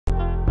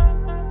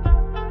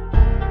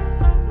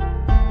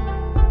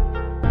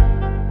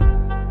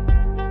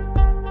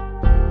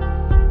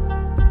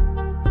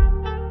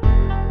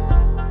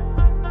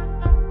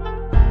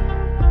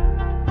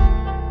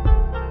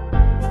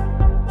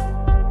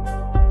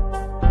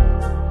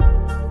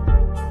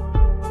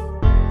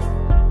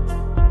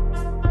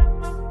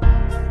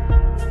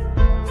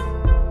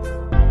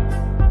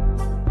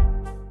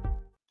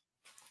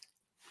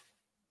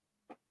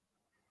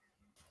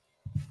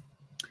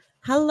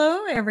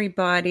Hello,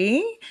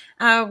 everybody.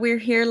 We're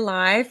here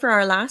live for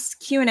our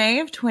last Q&A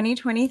of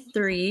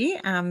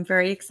 2023. I'm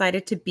very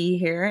excited to be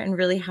here and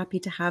really happy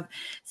to have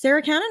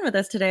Sarra Cannon with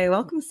us today.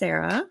 Welcome,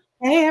 Sarra.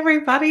 Hey,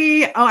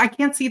 everybody. Oh, I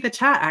can't see the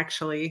chat,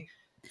 actually.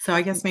 So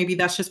I guess maybe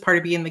that's just part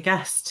of being the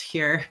guest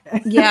here.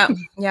 Yeah.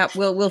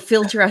 We'll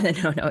filter out.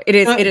 No, it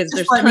is.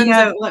 There's let me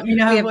know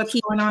what's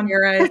going on.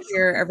 Sarra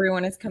here.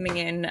 Everyone is coming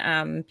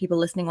in. People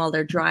listening while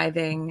they're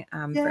driving.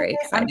 Very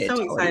excited. I'm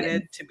so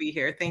excited to be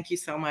here. Thank you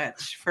so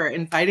much for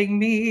inviting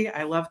me.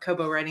 I love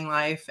Kobo Writing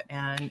Life,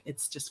 and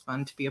it's just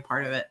fun to be a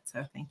part of it.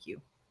 So thank you.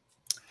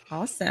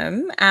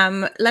 Awesome.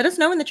 Let us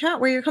know in the chat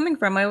where you're coming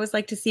from. I always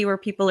like to see where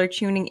people are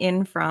tuning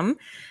in from.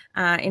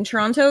 In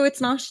Toronto, it's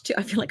not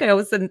I feel like I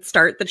always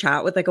start the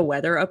chat with like a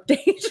weather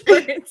update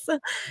where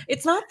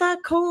it's not that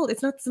cold.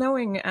 It's not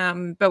snowing,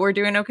 but we're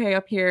doing okay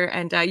up here.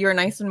 And you're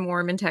nice and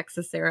warm in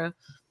Texas, Sarra.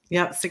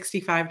 Yep,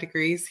 65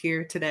 degrees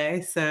here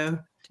today. So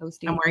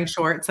toasty. I'm wearing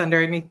shorts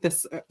underneath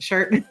this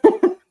shirt.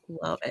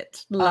 Love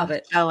it. Love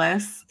it.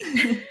 Jealous.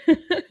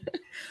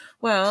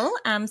 Well,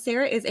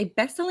 Sarra is a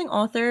best-selling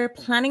author,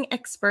 planning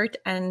expert,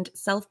 and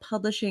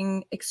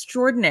self-publishing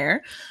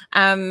extraordinaire.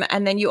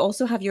 And then you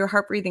also have your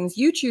Heart Breathings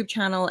YouTube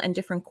channel and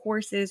different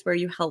courses where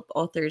you help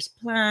authors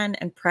plan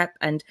and prep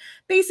and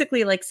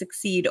basically like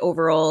succeed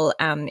overall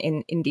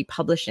in indie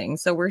publishing.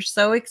 So we're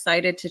so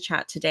excited to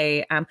chat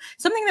today.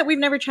 Something that we've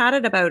never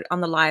chatted about on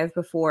the live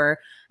before,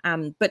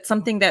 but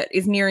something that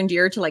is near and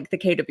dear to like the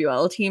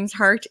KWL team's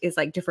heart is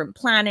like different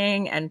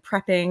planning and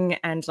prepping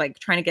and like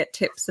trying to get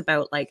tips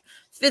about like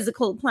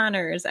physical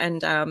planners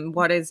and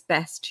what is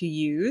best to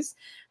use.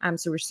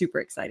 So we're super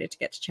excited to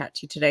get to chat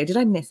to you today. Did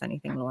I miss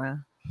anything,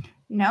 Laura?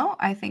 No,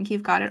 I think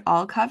you've got it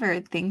all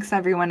covered. Thanks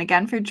everyone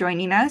again for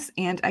joining us.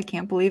 And I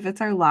can't believe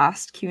it's our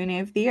last Q&A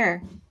of the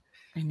year.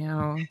 I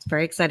know. It's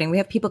very exciting. We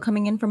have people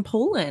coming in from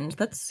Poland.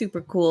 That's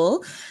super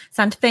cool.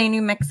 Santa Fe,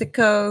 New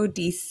Mexico,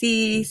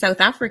 DC, South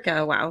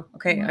Africa. Wow.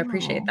 Okay. Wow. I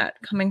appreciate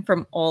that. Coming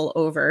from all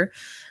over.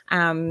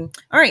 All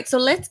right. So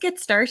let's get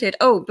started.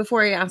 Oh,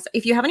 before I ask,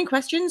 if you have any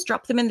questions,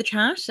 drop them in the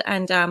chat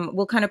and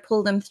we'll kind of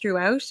pull them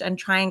throughout and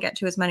try and get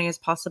to as many as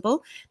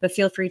possible. But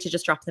feel free to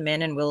just drop them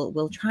in and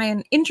we'll try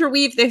and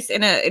interweave this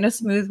in a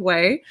smooth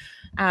way.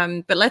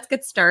 But let's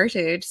get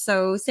started.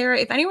 So Sarra,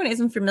 if anyone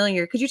isn't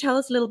familiar, could you tell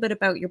us a little bit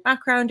about your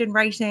background in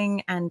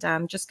writing and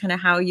just kind of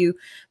how you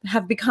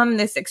have become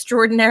this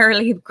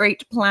extraordinarily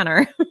great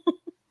planner?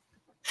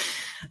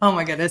 Oh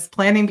my goodness.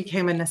 Planning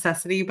became a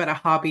necessity, but a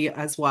hobby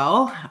as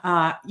well.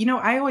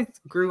 I always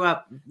grew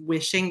up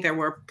wishing there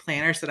were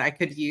planners that I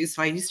could use.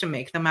 So I used to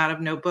make them out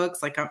of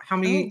notebooks. Like how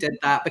many of you did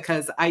that?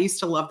 Because I used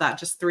to love that,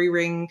 just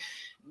 3-ring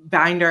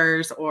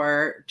binders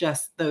or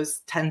just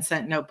those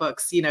 10-cent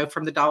notebooks,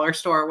 from the dollar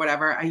store or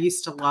whatever. I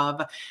used to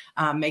love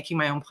making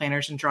my own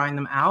planners and drawing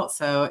them out.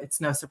 So it's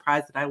no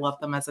surprise that I love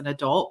them as an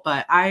adult.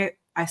 But I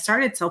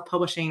started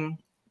self-publishing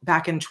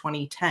back in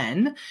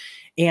 2010.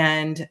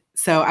 And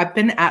so I've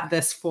been at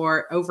this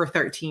for over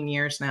 13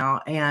 years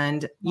now.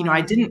 And,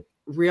 I didn't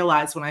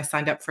realize when I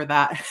signed up for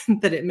that,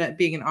 that it meant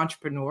being an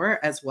entrepreneur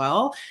as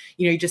well.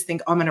 You just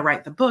think, oh, I'm going to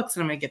write the books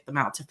and I'm going to get them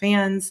out to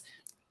fans.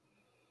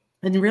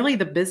 And really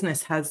the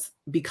business has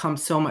become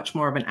so much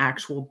more of an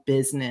actual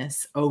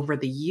business over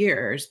the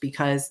years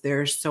because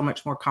there's so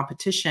much more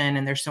competition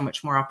and there's so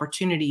much more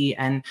opportunity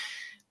and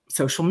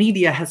social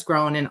media has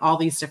grown and all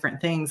these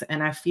different things.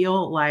 And I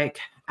feel like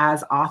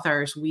as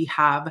authors, we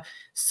have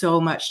so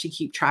much to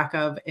keep track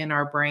of in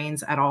our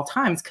brains at all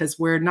times because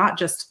we're not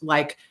just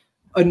like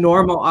a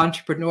normal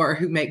entrepreneur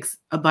who makes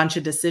a bunch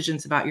of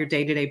decisions about your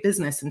day-to-day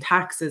business and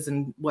taxes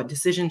and what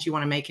decisions you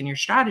want to make in your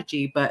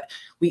strategy. But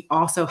we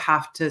also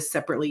have to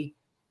separately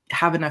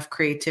have enough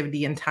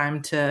creativity and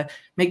time to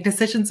make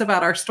decisions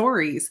about our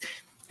stories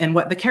and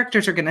what the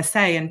characters are going to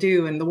say and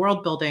do and the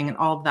world building and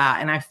all of that.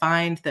 And I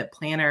find that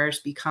planners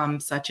become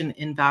such an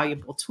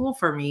invaluable tool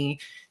for me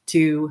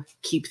to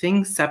keep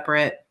things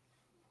separate,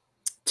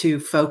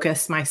 to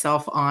focus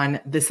myself on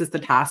this is the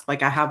task.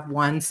 Like I have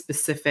one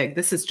specific,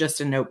 this is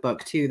just a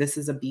notebook too. This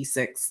is a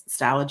B6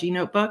 Stalogy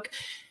notebook.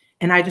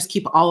 And I just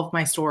keep all of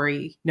my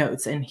story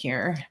notes in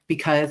here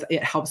because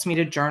it helps me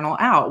to journal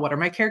out what are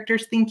my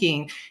characters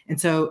thinking.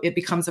 And so it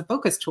becomes a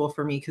focus tool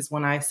for me because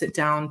when I sit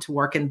down to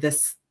work in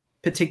this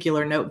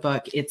particular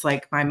notebook, it's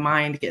like my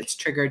mind gets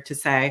triggered to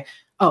say,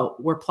 oh,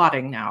 we're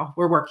plotting now.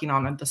 We're working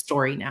on the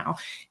story now.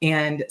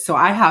 And so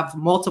I have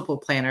multiple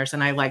planners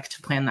and I like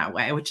to plan that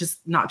way, which is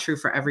not true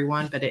for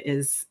everyone, but it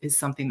is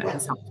something that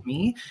has helped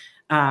me.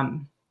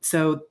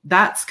 So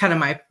that's kind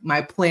of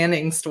my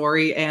planning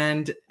story.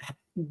 And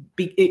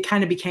it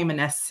kind of became a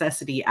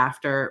necessity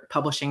after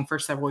publishing for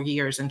several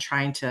years and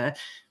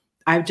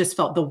I just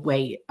felt the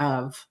weight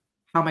of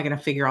how am I going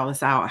to figure all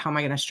this out? How am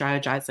I going to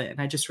strategize it?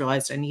 And I just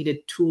realized I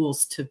needed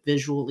tools to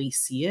visually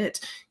see it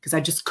because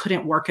I just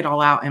couldn't work it all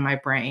out in my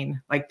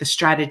brain, like the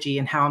strategy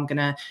and how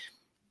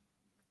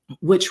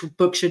which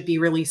book should be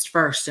released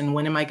first and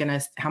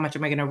how much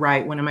am I going to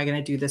write? When am I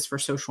going to do this for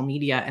social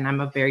media? And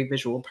I'm a very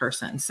visual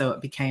person. So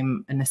it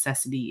became a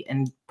necessity.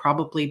 And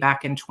probably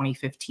back in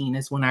 2015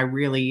 is when I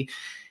really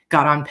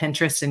got on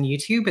Pinterest and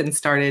YouTube and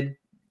started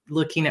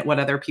looking at what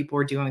other people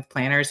were doing with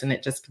planners, and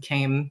it just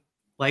became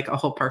like a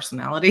whole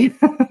personality.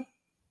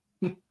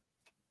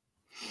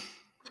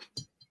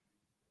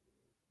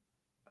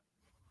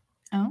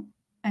 Oh,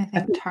 I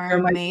think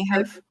Tara may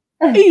have.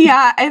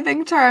 Yeah, I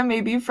think Tara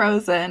may be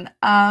frozen.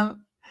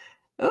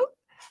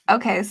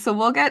 Okay, so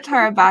we'll get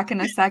Tara back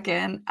in a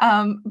second.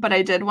 But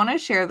I did want to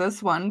share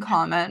this one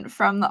comment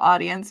from the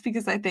audience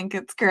because I think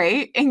it's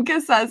great.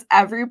 Inka says,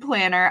 every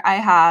planner I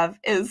have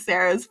is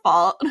Sarah's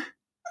fault,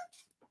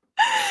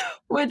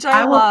 which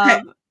I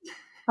love.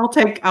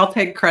 I'll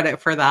take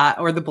credit for that,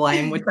 or the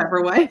blame,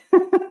 whichever way.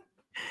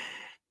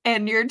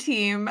 And your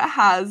team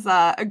has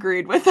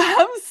agreed with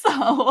them,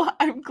 so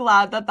I'm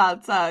glad that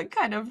that's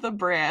kind of the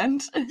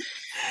brand.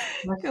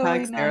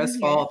 That's Sarah's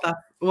fault.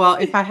 Well,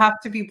 if I have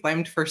to be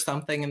blamed for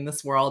something in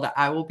this world,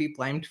 I will be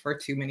blamed for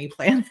too many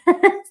planners.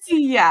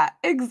 Yeah,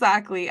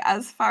 exactly.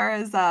 As far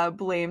as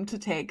blame to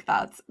take,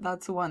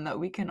 that's one that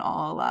we can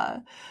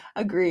all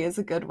agree is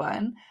a good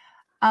one.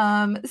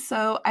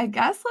 So I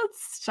guess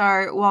let's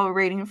start while we're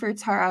waiting for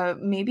Tara.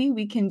 Maybe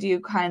we can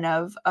do kind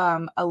of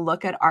a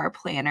look at our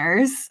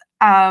planners.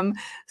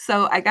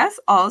 So I guess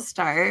I'll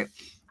start.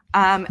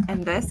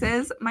 And this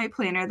is my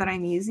planner that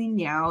I'm using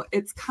now.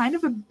 It's kind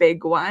of a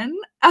big one.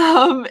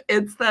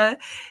 It's the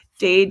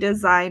Day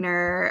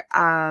Designer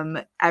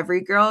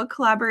Every Girl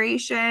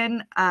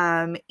collaboration.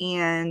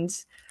 And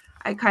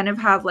I kind of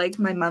have like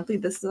my monthly,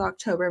 this is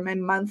October, my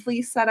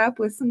monthly setup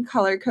with some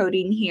color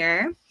coding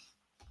here.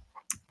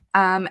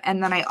 And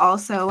then I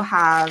also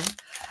have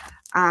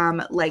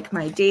like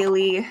my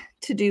daily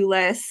to-do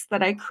list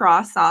that I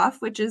cross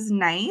off, which is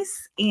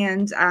nice.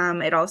 And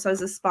it also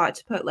has a spot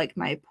to put like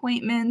my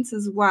appointments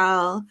as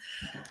well.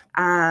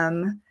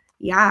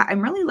 Yeah,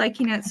 I'm really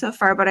liking it so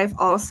far, but I've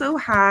also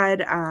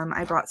had,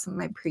 I brought some of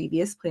my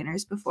previous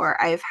planners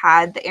before. I've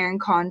had the Erin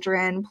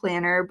Condren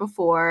planner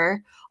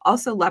before,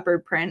 also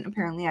leopard print.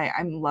 Apparently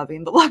I'm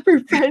loving the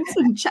leopard prints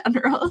in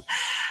general.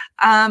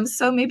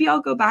 So maybe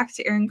I'll go back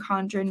to Erin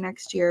Condren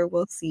next year.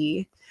 We'll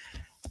see.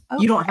 Oh,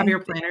 you don't have your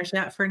planners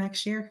yet for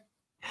next year?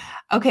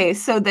 Okay,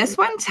 so this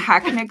one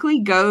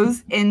technically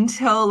goes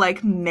until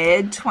like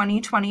mid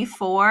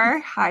 2024.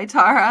 Hi,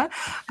 Tara.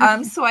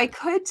 So I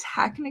could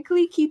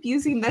technically keep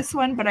using this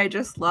one, but I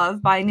just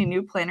love buying a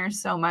new planner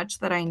so much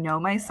that I know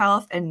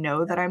myself and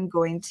know that I'm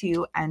going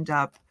to end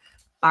up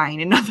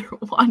buying another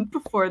one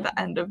before the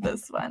end of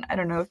this one. I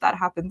don't know if that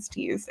happens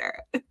to you,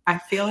 Sarah. I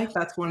feel like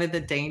that's one of the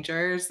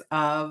dangers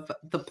of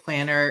the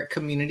planner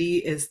community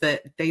is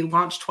that they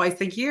launch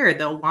twice a year.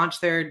 They'll launch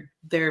their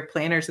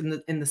planners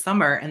in the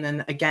summer and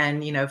then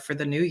again, you know, for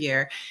the new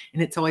year.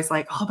 And it's always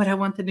like, oh, but I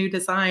want the new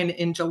design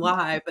in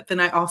July. But then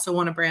I also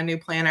want a brand new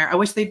planner. I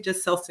wish they'd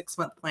just sell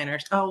 6-month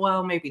planners. Oh,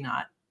 well, maybe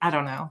not. I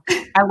don't know.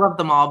 I love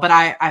them all, but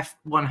I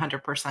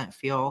 100%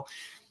 feel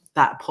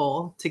that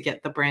pull to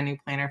get the brand new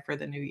planner for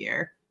the new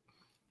year.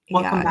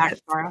 Welcome back,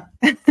 Sarah.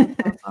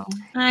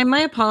 Hi, my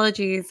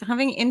apologies.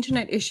 Having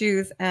internet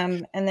issues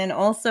and then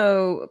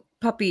also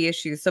puppy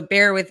issues. So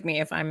bear with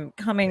me if I'm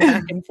coming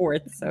back and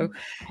forth. So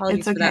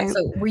apologies for that.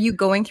 So were you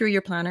going through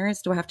your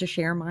planners? Do I have to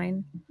share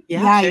mine?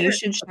 Yeah, sure. You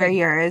should share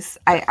yours.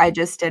 I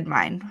just did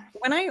mine.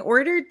 When I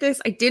ordered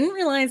this, I didn't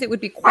realize it would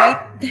be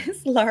quite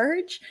this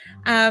large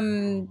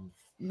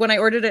when I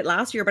ordered it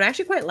last year, but I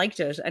actually quite liked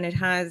it. And it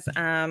has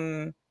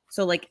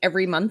so like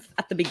every month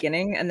at the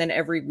beginning and then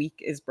every week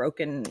is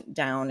broken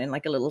down in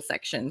like a little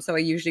section. So I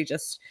usually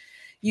just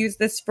use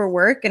this for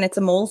work, and it's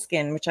a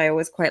moleskin, which I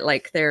always quite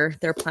like. Their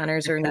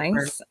planners are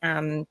nice.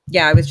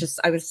 Yeah,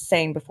 I was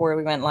saying before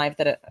we went live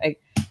that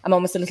I'm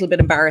almost a little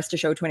bit embarrassed to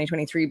show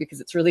 2023 because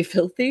it's really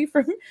filthy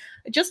from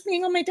just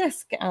being on my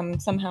desk.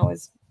 Somehow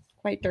is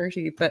quite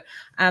dirty, but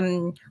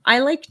I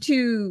like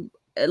to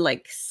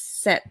like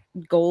set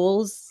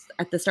goals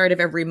at the start of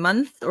every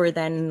month, or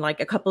then like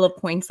a couple of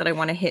points that I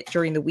want to hit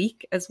during the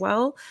week as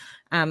well.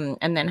 And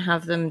then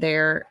have them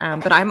there.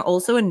 But I'm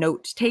also a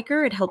note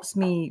taker. It helps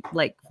me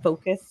like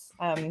focus.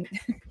 I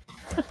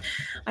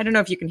don't know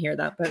if you can hear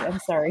that, but I'm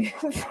sorry.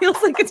 It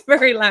feels like it's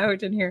very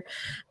loud in here.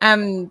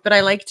 But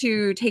I like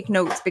to take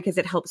notes because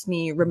it helps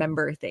me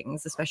remember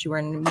things, especially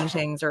when in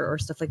meetings or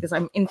stuff like this.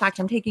 In fact,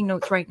 I'm taking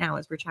notes right now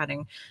as we're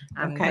chatting.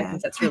 Okay. I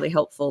think that's really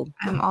helpful.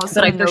 But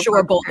I for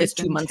sure bought this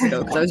 2 months ago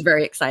because I was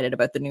very excited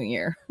about the new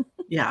year.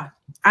 Yeah.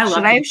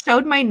 Should I have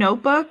showed my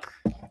notebook?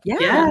 Yeah,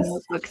 yes.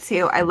 Notebook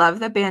too. I love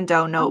the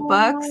Bandeau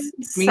notebooks.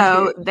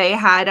 So they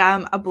had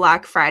a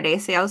Black Friday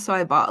sale, so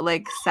I bought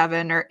like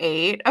 7 or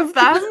 8 of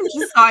them.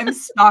 So I'm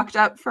stocked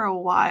up for a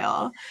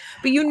while.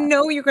 But you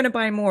know you're going to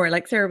buy more,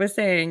 like Sarah was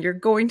saying. You're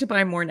going to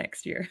buy more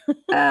next year.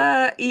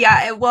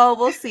 Yeah. Well,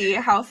 we'll see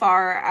how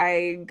far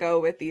I go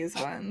with these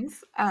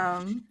ones.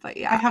 But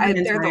yeah, I have an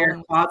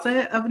entire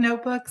closet of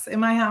notebooks in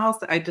my house.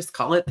 I just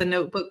call it the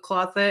notebook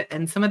closet,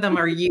 and some of them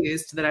are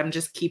used that I'm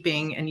just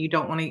keeping. And you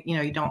don't want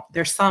to,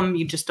 there's some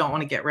you just don't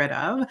want to get rid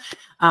of.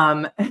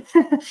 And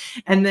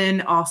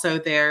then also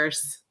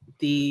there's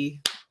the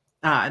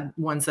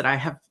ones that I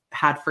have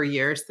had for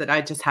years that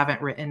I just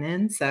haven't written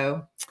in.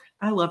 So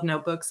I love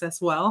notebooks as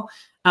well.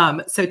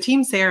 So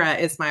Team Sarah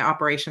is my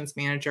operations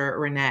manager,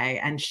 Renee,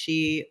 and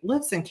she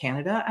lives in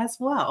Canada as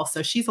well.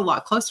 So she's a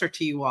lot closer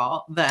to you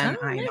all than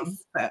Oh, I am.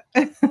 nice. But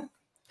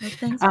Well,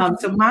 thanks for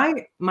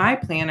so my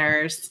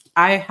planners,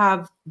 I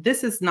have,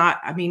 this is not,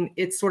 I mean,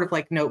 it's sort of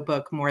like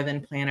notebook more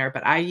than planner,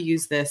 but I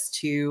use this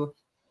to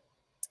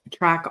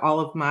track all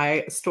of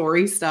my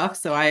story stuff.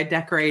 So I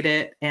decorate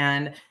it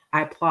and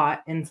I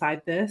plot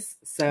inside this.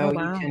 So Oh, you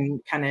wow.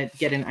 can kind of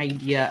get an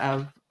idea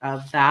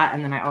of that.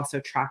 And then I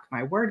also track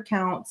my word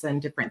counts and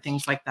different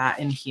things like that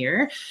in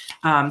here.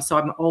 So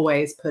I'm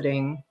always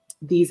putting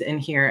these in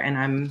here,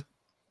 and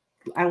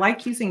I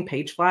like using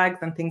page flags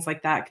and things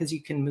like that because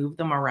you can move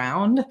them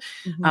around.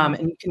 Mhm.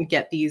 And you can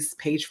get these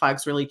page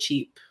flags really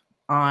cheap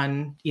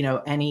on,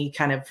 any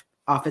kind of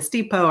Office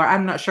Depot, or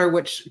I'm not sure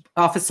which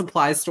office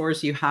supplies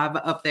stores you have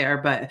up there,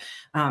 but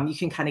you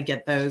can kind of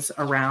get those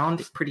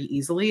around pretty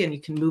easily and you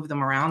can move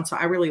them around. So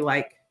I really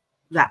like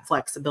that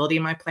flexibility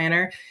in my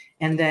planner.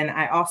 And then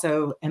I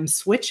also am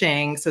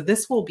switching. So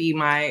this will be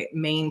my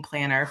main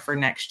planner for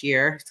next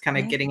year. It's kind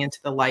of getting into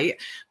the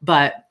light,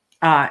 but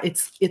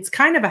it's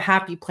kind of a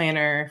Happy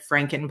Planner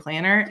Franken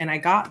planner, and I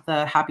got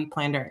the Happy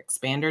Planner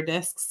expander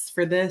discs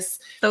for this.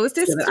 Those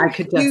discs that are I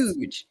could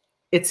huge.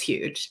 It's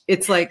huge.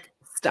 It's like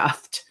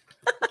stuffed.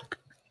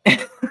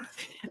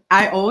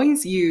 I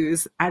always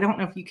use, I don't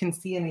know if you can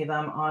see any of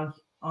them on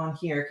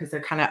here because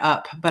they're kind of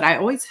up, but I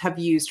always have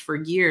used for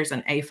years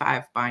an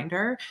A5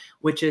 binder,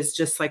 which is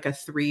just like a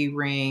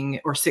 3-ring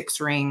or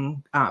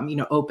 6-ring,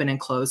 open and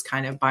close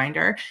kind of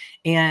binder.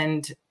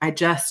 And I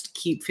just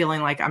keep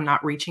feeling like I'm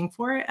not reaching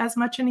for it as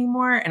much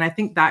anymore. And I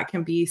think that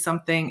can be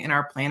something in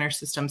our planner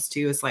systems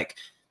too, is like,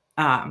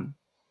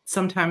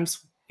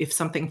 sometimes if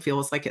something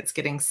feels like it's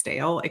getting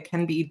stale, it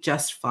can be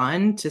just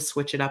fun to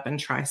switch it up and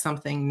try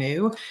something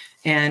new.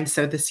 And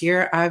so this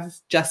year I've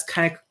just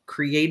kind of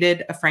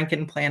created a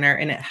Franken planner,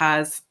 and it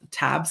has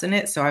tabs in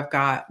it. So I've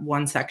got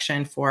one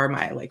section for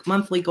my like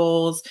monthly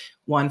goals,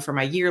 one for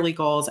my yearly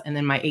goals, and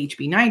then my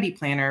HB90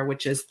 planner,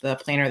 which is the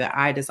planner that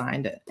I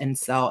designed and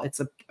sell. It's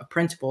a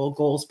printable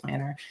goals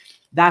planner.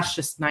 That's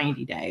just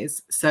 90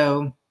 days.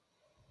 So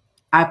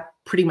I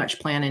pretty much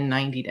plan in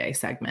 90-day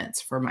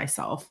segments for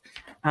myself.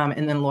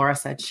 And then Laura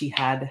said she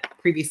had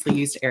previously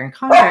used Erin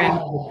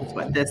Condren, which is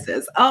what this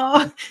is.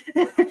 Oh,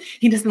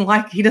 he doesn't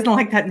like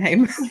that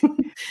name.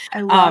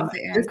 I love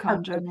the Erin This has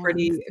a Condren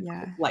pretty ones.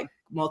 Yeah. like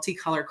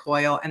multicolor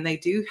coil, and they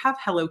do have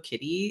Hello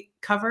Kitty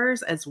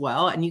covers as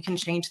well. And you can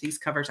change these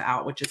covers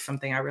out, which is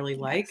something I really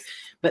like.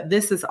 But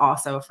this is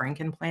also a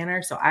Franken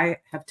planner. So I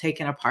have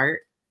taken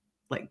apart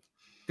like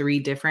 3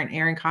 different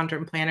Erin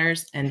Condren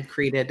planners and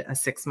created a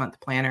 6-month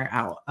planner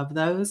out of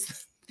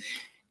those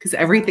because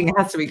everything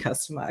has to be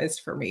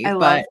customized for me. I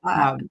love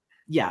that.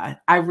 Yeah,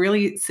 I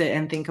really sit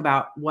and think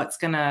about what's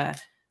going to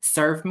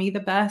serve me the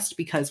best,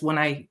 because when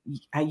I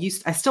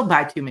still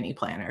buy too many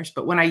planners,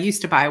 but when I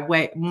used to buy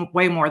way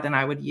more than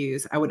I would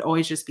use, I would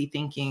always just be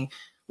thinking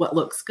what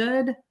looks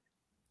good,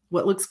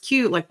 what looks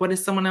cute, like what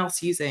is someone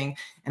else using?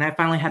 And I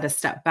finally had to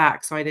step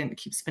back so I didn't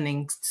keep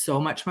spending so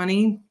much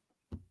money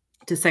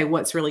to say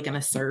what's really going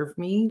to serve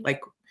me.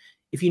 Like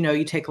if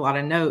you take a lot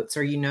of notes,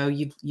 or you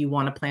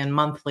want to plan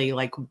monthly,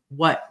 like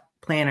what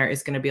planner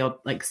is going to be able to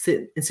like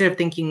sit, instead of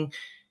thinking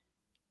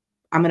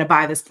I'm going to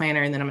buy this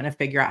planner and then I'm going to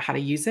figure out how to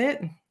use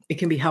it. It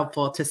can be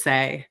helpful to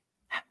say,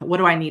 what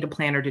do I need a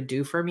planner to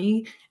do for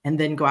me? And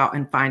then go out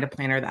and find a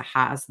planner that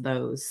has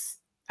those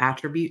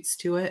attributes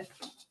to it,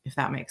 if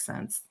that makes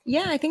sense.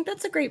 Yeah, I think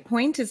that's a great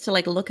point, is to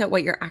like look at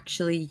what you're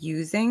actually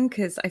using.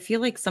 Cause I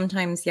feel like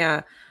sometimes,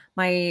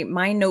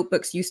 my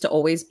notebooks used to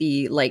always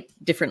be like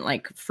different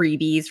like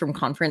freebies from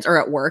conference or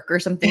at work or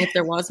something if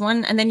there was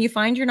one. And then you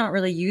find you're not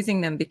really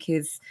using them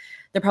because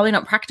they're probably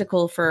not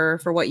practical for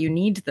what you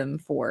need them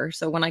for.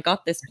 So when I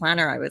got this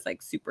planner, I was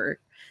like super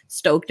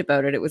stoked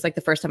about it. It was like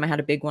the first time I had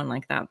a big one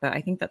like that. But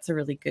I think that's a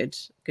really good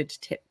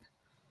tip.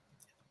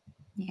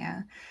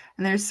 Yeah.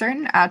 And there's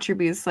certain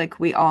attributes like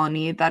we all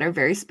need that are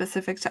very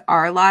specific to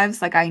our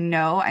lives. Like I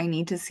know I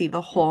need to see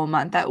the whole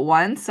month at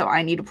once. So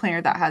I need a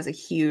planner that has a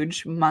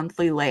huge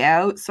monthly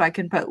layout so I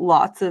can put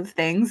lots of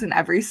things in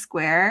every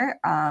square.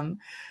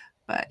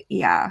 But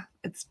yeah,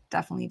 it's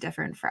definitely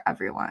different for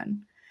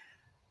everyone.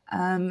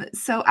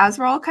 So as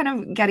we're all kind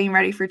of getting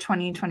ready for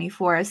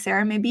 2024,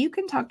 Sarah, maybe you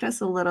can talk to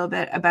us a little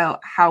bit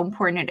about how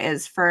important it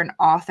is for an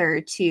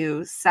author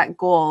to set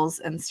goals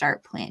and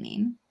start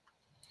planning.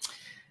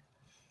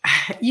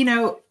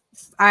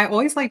 I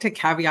always like to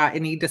caveat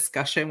any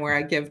discussion where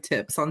I give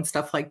tips on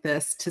stuff like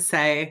this to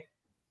say,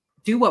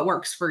 do what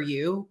works for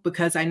you,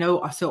 because I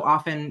know so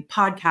often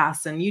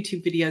podcasts and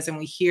YouTube videos, and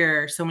we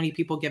hear so many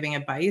people giving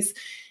advice.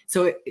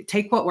 So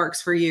take what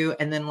works for you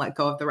and then let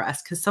go of the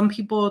rest. Because some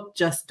people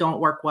just don't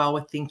work well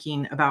with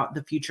thinking about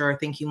the future or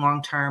thinking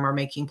long-term or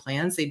making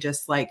plans. They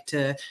just like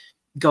to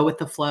go with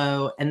the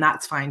flow, and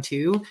that's fine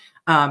too.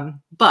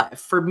 But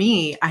for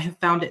me, I have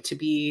found it to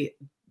be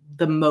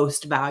the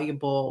most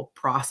valuable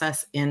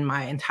process in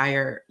my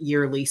entire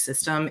yearly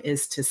system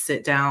is to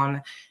sit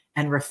down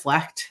and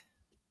reflect.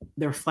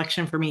 The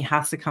reflection for me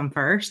has to come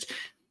first.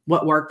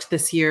 what worked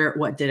this year,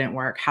 what didn't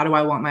work, how do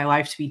I want my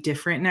life to be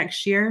different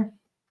next year?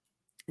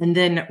 And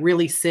then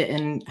really sit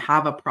and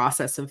have a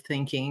process of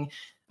thinking,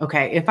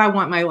 okay, if I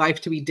want my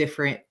life to be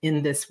different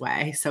in this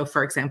way. So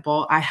for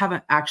example, I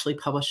haven't actually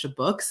published a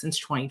book since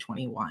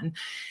 2021.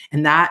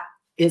 And that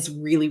is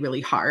really,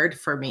 really hard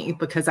for me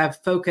because I've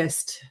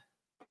focused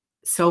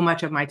so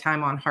much of my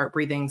time on heart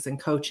breathings and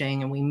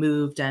coaching, and we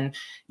moved, and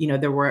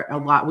there were a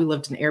lot, we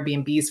lived in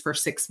Airbnbs for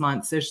 6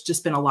 months. There's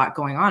just been a lot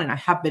going on, and I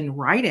have been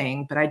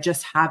writing, but I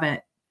just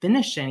haven't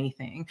finished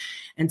anything.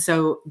 And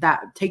so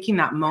that taking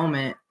that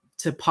moment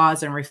to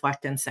pause and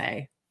reflect and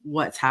say,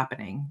 what's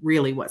happening?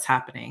 Really, what's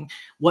happening?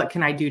 What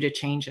can I do to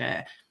change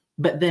it?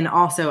 But then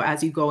also,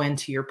 as you go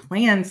into your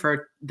plan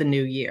for the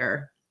new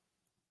year,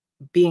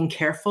 being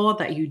careful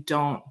that you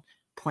don't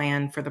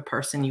plan for the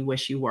person you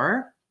wish you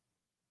were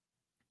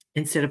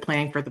instead of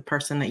planning for the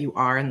person that you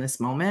are in this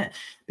moment.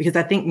 Because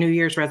I think New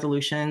Year's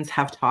resolutions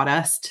have taught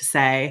us to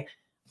say,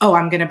 oh,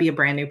 I'm going to be a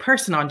brand new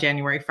person on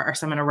January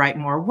 1st. I'm going to write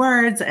more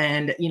words.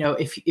 And,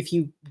 if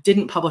you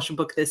didn't publish a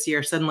book this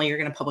year, suddenly you're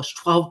going to publish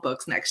 12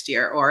 books next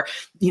year, or,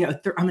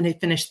 I'm going to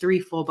finish 3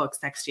 full books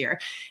next year.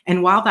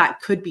 And while that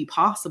could be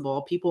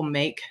possible, people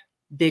make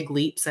big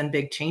leaps and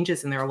big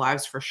changes in their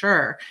lives for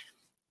sure.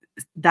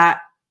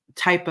 That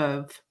type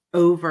of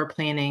over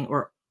planning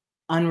or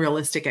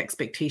unrealistic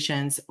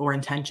expectations or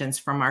intentions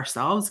from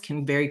ourselves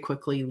can very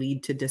quickly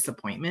lead to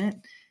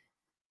disappointment,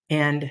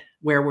 and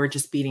where we're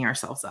just beating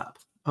ourselves up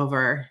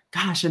over,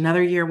 gosh,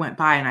 another year went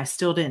by and I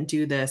still didn't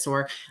do this,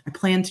 or I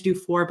plan to do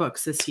 4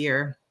 books this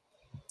year.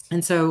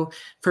 And so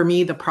for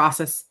me, the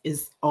process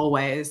is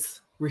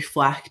always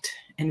reflect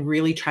and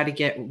really try to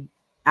get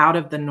out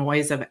of the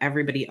noise of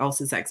everybody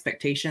else's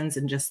expectations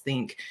and just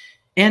think,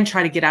 and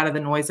try to get out of the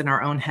noise in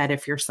our own head.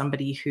 If you're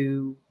somebody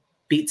who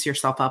beats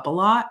yourself up a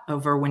lot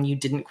over when you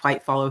didn't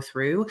quite follow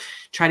through,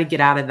 try to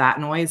get out of that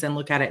noise and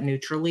look at it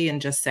neutrally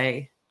and just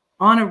say,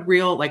 on a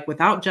real,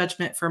 without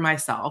judgment for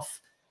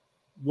myself,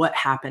 what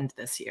happened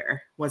this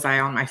year? Was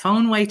I on my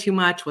phone way too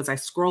much? Was I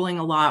scrolling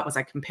a lot? Was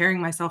I comparing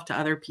myself to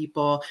other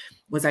people?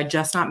 Was I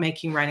just not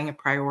making writing a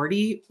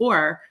priority?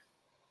 Or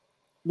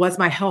was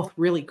my health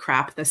really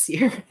crap this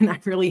year and I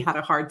really had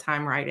a hard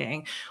time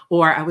writing?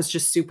 Or I was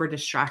just super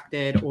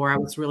distracted, or I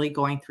was really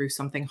going through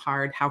something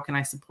hard. How can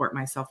I support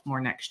myself more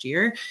next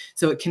year?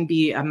 So it can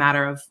be a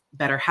matter of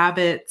better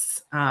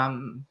habits,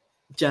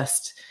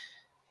 just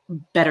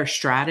better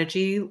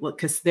strategy,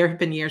 because there have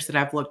been years that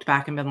I've looked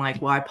back and been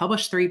like, well, I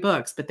published 3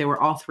 books, but they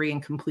were all 3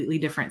 in completely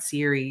different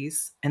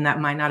series. And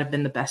that might not have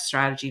been the best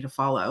strategy to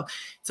follow.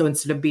 So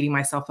instead of beating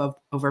myself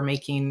up over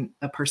making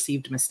a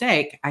perceived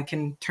mistake, I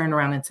can turn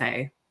around and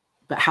say,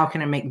 but how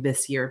can I make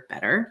this year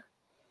better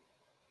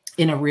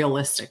in a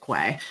realistic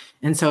way?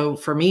 And so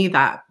for me,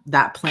 that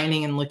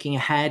planning and looking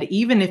ahead,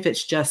 even if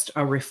it's just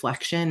a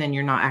reflection and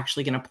you're not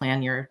actually going to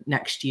plan your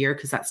next year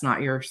because that's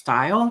not your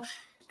style,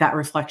 that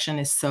reflection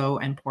is so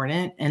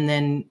important. And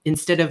then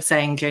instead of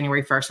saying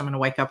January 1st, I'm going to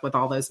wake up with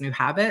all those new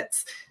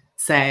habits,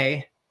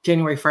 say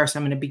January 1st,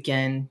 I'm going to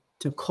begin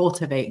to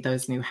cultivate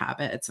those new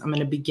habits. I'm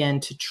going to begin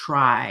to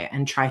try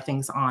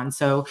things on.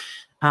 So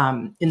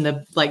in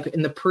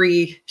the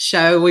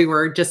pre-show, we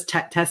were just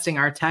testing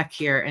our tech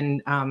here,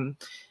 and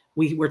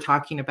we were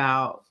talking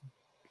about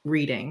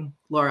reading.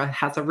 Laura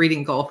has a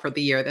reading goal for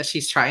the year that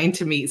she's trying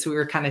to meet. So we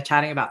were kind of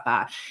chatting about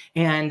that.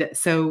 And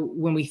so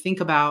when we think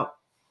about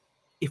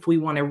if we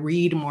want to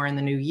read more in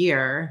the new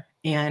year,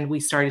 and we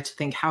started to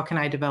think, how can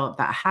I develop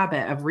that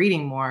habit of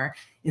reading more?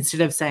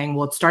 Instead of saying,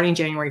 well, starting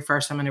January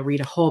 1st, I'm going to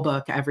read a whole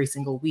book every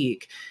single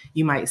week.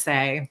 You might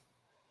say,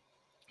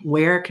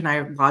 where can I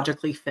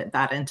logically fit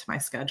that into my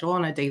schedule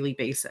on a daily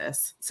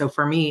basis? So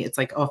for me, it's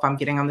like, oh, if I'm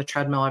getting on the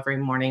treadmill every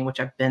morning, which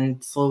I've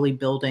been slowly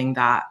building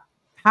that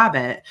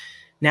habit,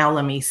 now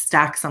let me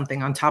stack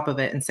something on top of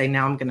it and say,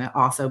 now I'm going to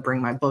also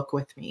bring my book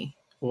with me,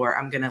 or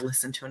I'm going to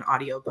listen to an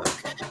audiobook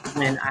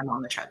when I'm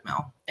on the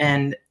treadmill.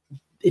 And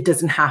it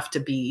doesn't have to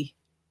be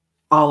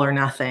all or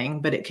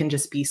nothing, but it can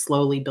just be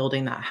slowly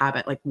building that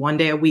habit. Like one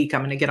day a week,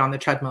 I'm going to get on the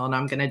treadmill and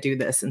I'm going to do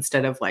this,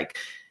 instead of like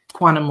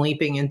quantum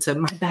leaping into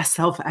my best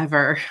self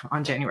ever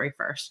on January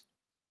 1st.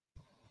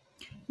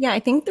 Yeah,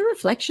 I think the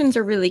reflections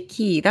are really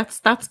key. That's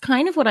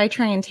kind of what I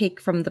try and take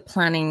from the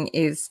planning,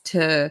 is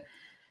to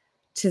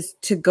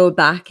go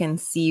back and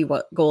see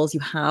what goals you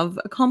have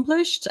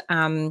accomplished.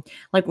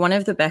 Like one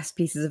of the best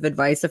pieces of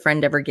advice a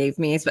friend ever gave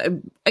me is,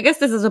 I guess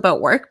this is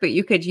about work, but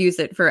you could use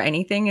it for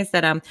anything, is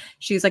that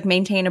she was like,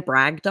 maintain a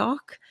brag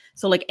doc.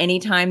 So like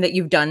anytime that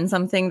you've done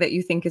something that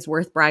you think is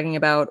worth bragging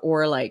about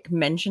or like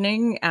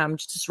mentioning,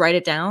 just write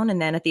it down.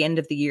 And then at the end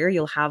of the year,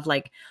 you'll have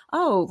like,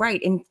 oh,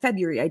 right, in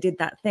February, I did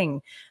that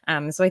thing.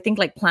 So I think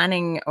like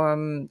planning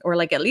or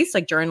like at least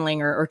like journaling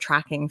or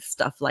tracking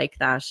stuff like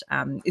that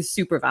is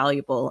super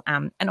valuable.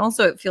 And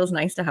also it feels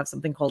nice to have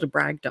something called a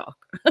brag doc,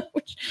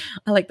 which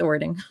I like the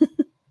wording.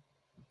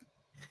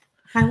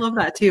 I love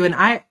that too. And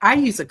I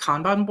use a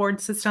Kanban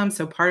board system.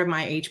 So part of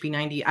my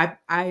HB90,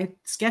 I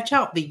sketch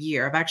out the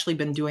year. I've actually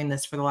been doing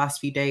this for the last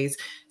few days,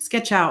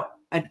 sketch out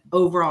an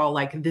overall,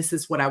 like, this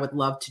is what I would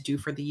love to do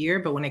for the year.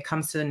 But when it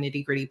comes to the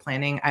nitty gritty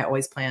planning, I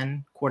always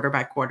plan quarter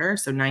by quarter.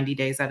 So 90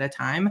 days at a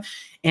time.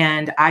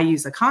 And I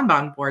use a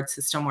Kanban board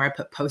system where I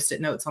put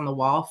Post-it notes on the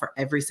wall for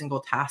every single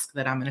task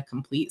that I'm going to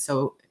complete.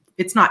 So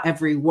it's not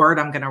every word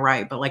I'm going to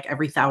write, but like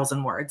every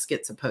 1,000 words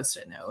gets a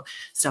Post-it note,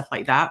 stuff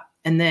like that.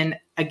 And then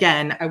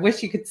again, I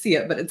wish you could see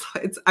it, but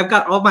I've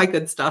got all my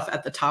good stuff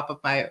at the top of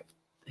my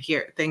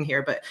thing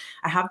here, but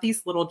I have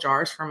these little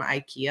jars from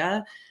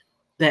IKEA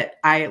that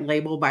I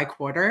label by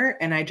quarter,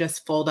 and I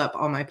just fold up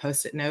all my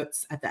Post-it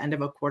notes at the end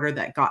of a quarter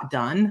that got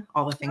done,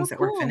 all the things that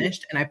were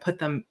finished, and I put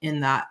them in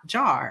that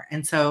jar.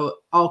 And so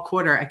all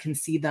quarter I can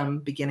see them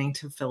beginning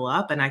to fill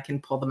up, and I can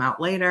pull them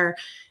out later.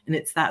 And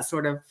it's that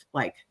sort of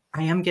like,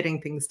 I am getting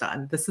things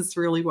done. This is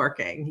really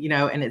working, you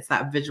know, and it's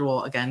that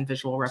visual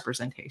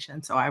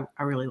representation. So I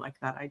really like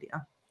that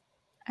idea.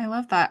 I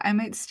love that. I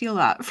might steal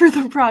that for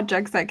the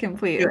projects I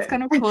complete. It's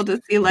kind of cool to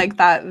see like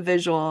that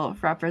visual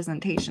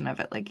representation of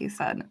it, like you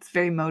said. It's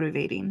very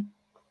motivating.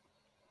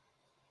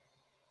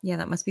 Yeah,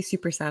 that must be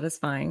super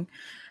satisfying.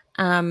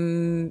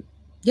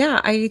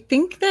 Yeah, I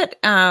think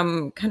that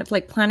kind of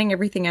like planning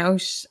everything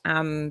out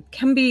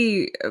can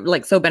be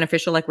like so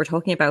beneficial, like we're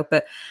talking about.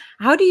 But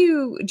how do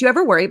you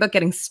ever worry about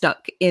getting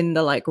stuck in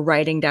the like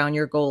writing down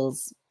your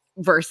goals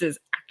versus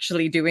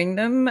actually doing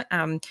them?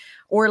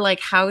 Or like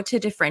how to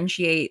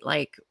differentiate,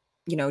 like,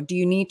 you know, do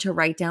you need to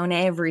write down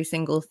every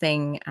single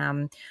thing?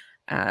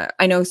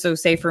 I know, so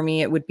say for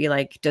me, it would be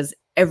like, does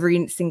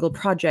every single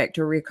project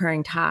or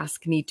recurring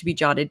task need to be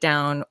jotted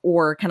down,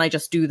 or can I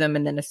just do them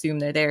and then assume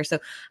they're there? So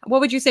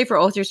what would you say for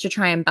authors to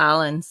try and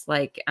balance,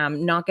 like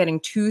not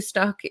getting too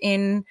stuck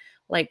in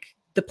like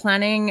the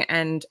planning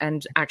and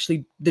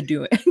actually the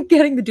doing,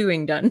 getting the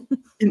doing done?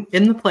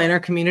 In the planner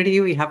community,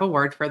 we have a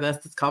word for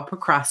this. It's called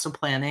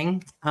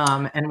procrastinating.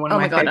 And one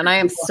of my God, and I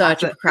am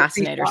such a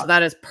procrastinator, so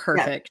that is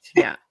perfect.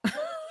 Yeah.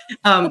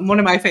 One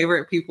of my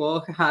favorite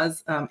people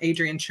has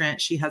Adrienne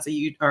Trent. She has a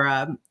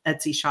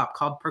Etsy shop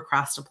called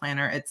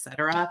Procrastiplanner,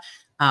 etc.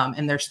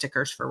 And they're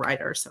stickers for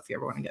writers. So if you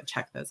ever want to go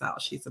check those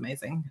out, she's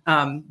amazing.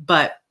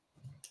 But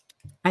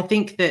I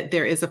think that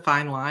there is a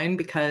fine line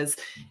because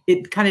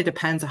it kind of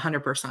depends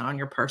 100% on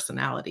your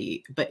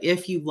personality. But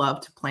if you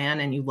love to plan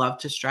and you love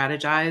to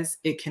strategize,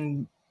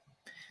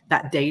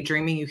 that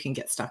daydreaming, you can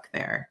get stuck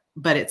there.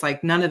 But it's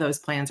like none of those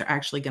plans are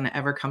actually going to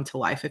ever come to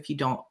life if you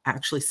don't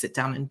actually sit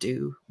down and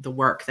do the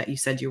work that you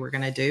said you were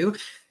going to do.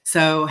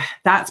 So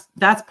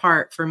that's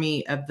part for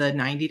me of the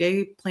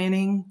 90-day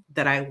planning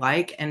that I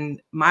like.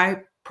 And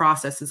my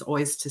process is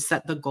always to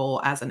set the goal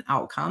as an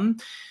outcome.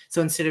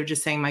 So instead of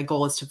just saying my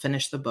goal is to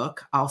finish the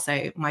book, I'll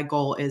say my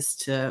goal is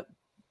to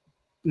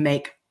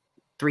make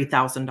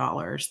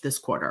 $3,000 this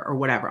quarter or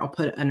whatever. I'll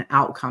put an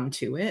outcome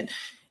to it.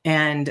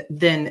 And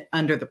then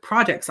under the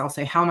projects, I'll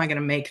say, how am I going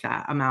to make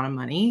that amount of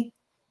money?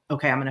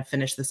 Okay, I'm going to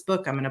finish this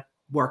book. I'm going to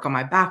work on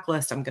my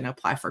backlist. I'm going to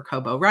apply for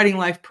Kobo Writing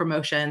Life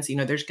promotions. You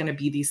know, there's going to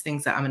be these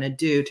things that I'm going to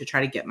do to try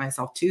to get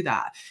myself to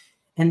that.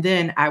 And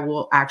then I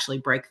will actually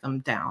break them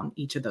down,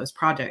 each of those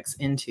projects,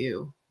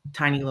 into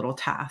tiny little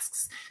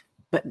tasks.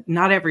 But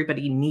not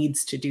everybody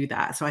needs to do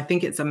that. So I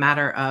think it's a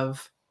matter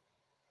of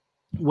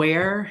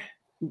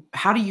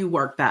how do you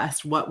work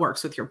best? What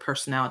works with your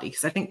personality?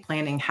 Because I think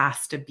planning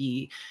has to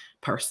be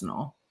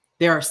personal.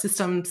 There are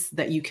systems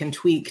that you can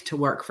tweak to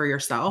work for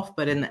yourself,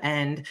 but in the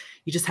end,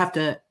 you just have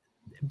to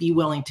be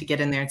willing to get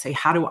in there and say,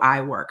 how do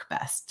I work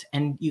best?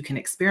 And you can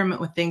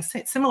experiment with things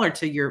similar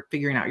to your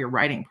figuring out your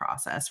writing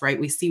process, right?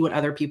 We see what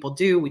other people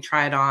do. We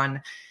try it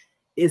on.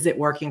 Is it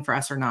working for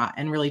us or not?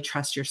 And really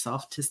trust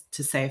yourself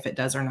to say if it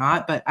does or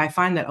not. But I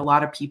find that a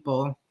lot of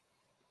people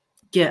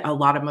get a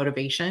lot of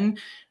motivation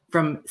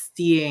from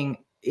seeing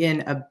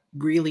in a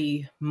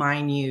really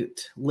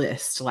minute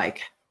list,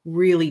 like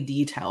really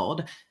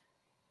detailed,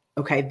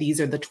 okay,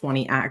 these are the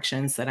 20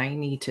 actions that I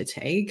need to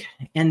take.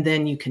 And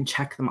then you can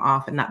check them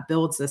off. And that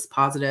builds this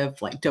positive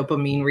like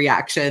dopamine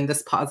reaction,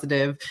 this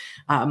positive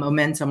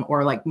momentum,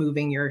 or like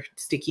moving your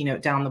sticky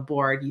note down the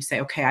board. You say,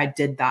 okay, I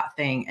did that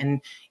thing.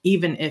 And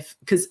even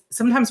because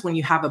sometimes when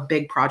you have a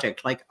big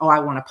project, like, oh, I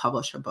want to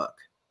publish a book,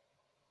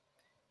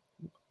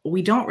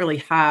 we don't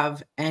really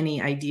have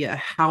any idea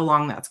how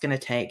long that's going to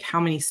take, how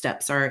many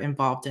steps are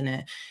involved in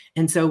it.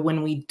 And so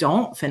when we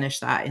don't finish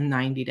that in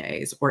 90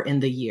 days or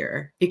in the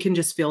year, it can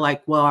just feel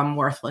like, well, I'm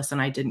worthless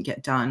and I didn't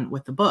get done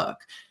with the book.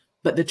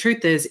 But the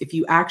truth is, if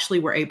you actually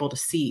were able to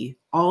see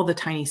all the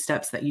tiny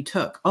steps that you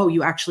took, oh,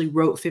 you actually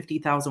wrote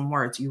 50,000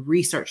 words, you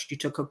researched, you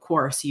took a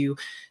course, you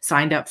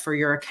signed up for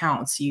your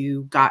accounts,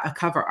 you got a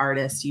cover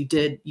artist, you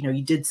did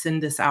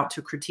send this out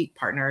to critique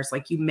partners,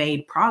 like you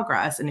made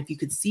progress. And if you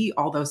could see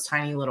all those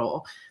tiny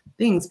little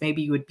things,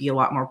 maybe you would be a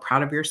lot more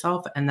proud of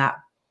yourself. And that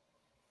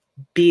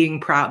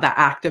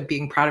act of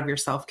being proud of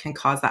yourself can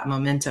cause that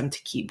momentum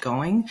to keep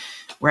going.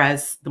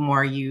 Whereas the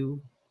more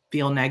you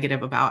feel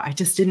negative about, I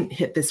just didn't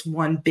hit this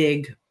one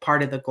big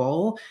part of the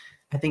goal,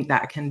 I think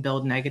that can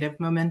build negative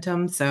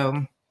momentum.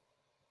 So,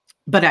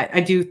 but I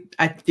do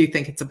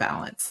think it's a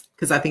balance,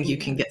 because I think you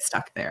can get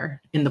stuck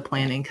there in the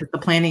planning, because the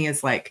planning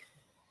is like,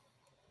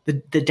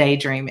 the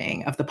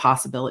daydreaming of the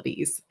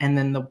possibilities. And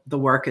then the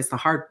work is the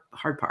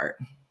hard part.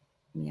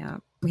 Yeah,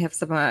 we have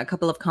a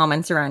couple of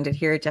comments around it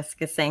here.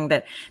 Jessica's saying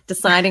that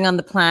deciding on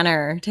the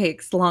planner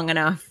takes long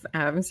enough.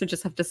 So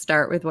just have to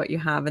start with what you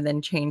have and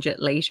then change it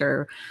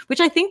later,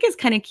 which I think is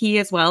kind of key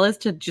as well, is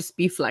to just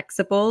be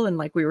flexible. And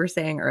like we were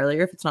saying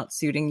earlier, if it's not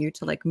suiting you,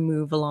 to like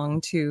move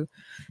along to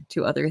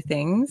other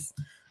things.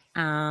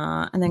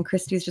 And then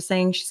Christy's just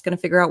saying she's going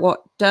to figure out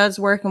what does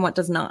work and what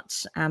does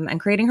not, and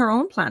creating her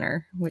own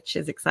planner, which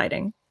is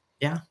exciting.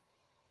 Yeah.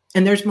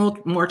 And there's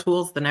more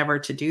tools than ever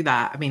to do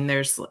that. I mean,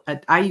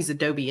 I use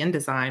Adobe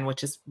InDesign,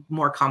 which is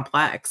more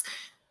complex,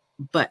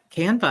 but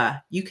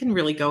Canva, you can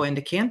really go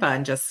into Canva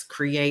and just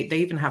create. They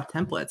even have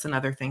templates and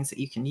other things that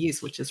you can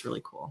use, which is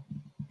really cool.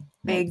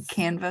 Big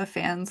Canva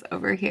fans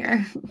over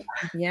here.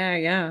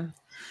 Yeah.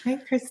 Hey,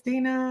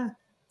 Christina.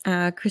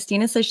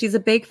 Christina says she's a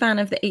big fan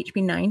of the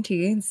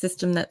HB90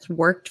 system that's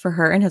worked for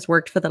her and has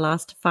worked for the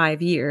last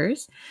 5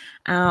 years.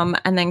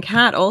 And then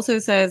Kat also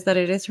says that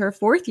it is her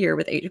 4th year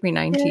with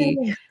HB90.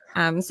 Yay.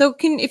 So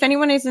if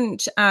anyone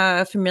isn't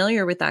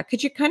familiar with that,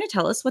 could you kind of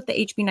tell us what the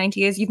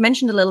HB90 is? You've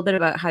mentioned a little bit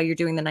about how you're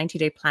doing the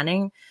 90-day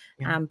planning.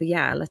 Yeah. But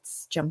yeah,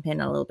 let's jump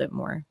in a little bit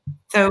more.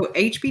 So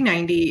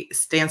HB90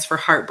 stands for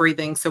heart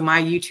breathing. So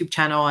my YouTube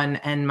channel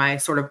and my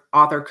sort of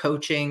author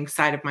coaching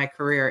side of my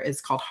career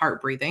is called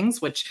Heart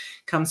Breathings,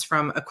 which comes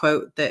from a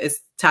quote that is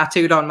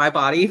tattooed on my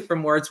body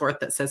from Wordsworth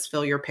that says,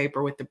 "Fill your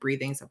paper with the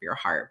breathings of your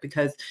heart,"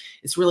 because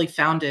it's really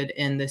founded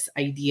in this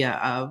idea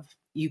of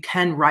you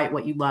can write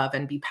what you love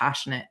and be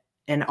passionate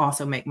and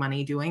also make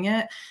money doing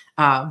it.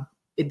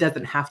 It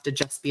doesn't have to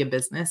just be a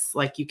business.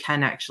 Like, you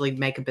can actually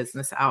make a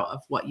business out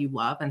of what you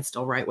love and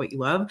still write what you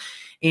love.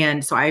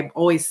 And so I'm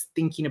always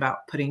thinking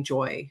about putting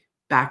joy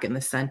back in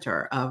the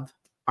center of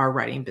our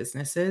writing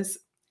businesses.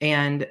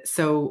 And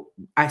so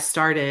I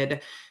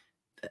started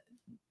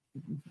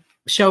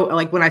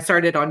when I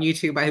started on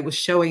YouTube, I was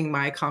showing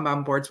my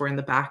Kanban boards were in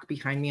the back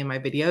behind me in my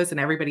videos, and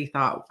everybody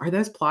thought, are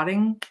those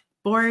plotting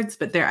boards?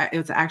 But it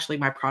was actually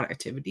my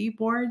productivity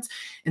boards.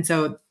 And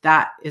so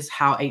that is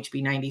how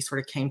HB90 sort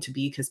of came to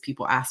be, because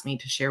people asked me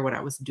to share what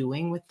I was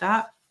doing with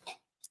that.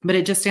 But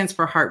it just stands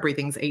for Heart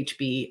Breathings.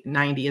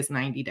 HB90 is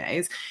 90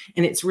 days.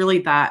 And it's really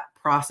that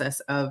process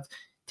of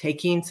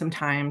taking some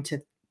time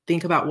to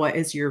think about, what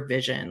is your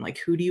vision? Like,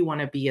 who do you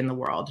want to be in the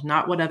world?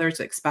 Not what others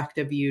expect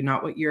of you,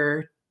 not what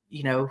you're,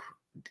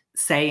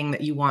 saying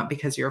that you want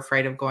because you're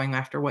afraid of going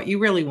after what you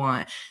really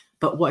want.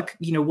 But what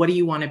do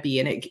you want to be?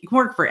 And it can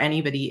work for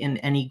anybody in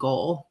any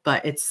goal,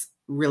 but it's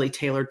really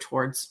tailored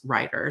towards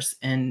writers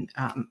and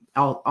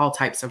all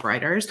types of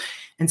writers.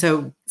 And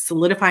so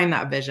solidifying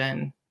that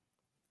vision,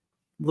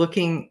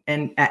 looking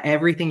at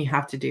everything you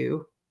have to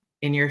do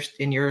in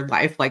your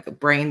life, like a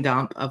brain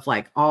dump of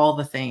like all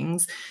the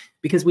things,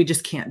 because we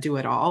just can't do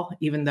it all.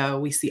 Even though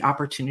we see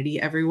opportunity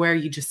everywhere,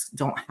 you just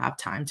don't have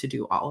time to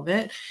do all of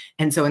it.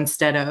 And so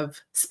instead of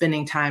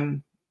spending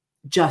time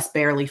just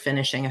barely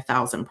finishing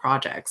 1,000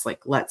 projects,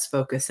 like, let's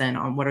focus in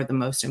on what are the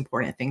most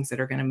important things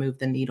that are going to move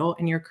the needle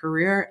in your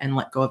career, and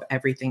let go of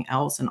everything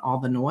else and all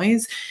the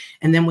noise.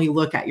 And then we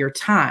look at your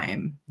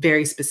time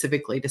very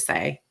specifically to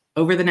say,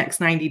 over the next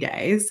 90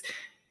 days,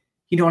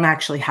 you don't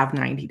actually have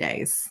 90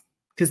 days,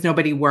 because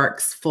nobody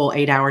works full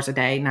 8 hours a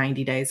day,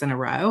 90 days in a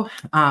row.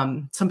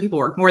 Some people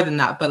work more than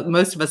that, but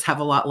most of us have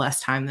a lot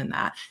less time than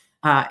that.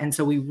 And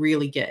so we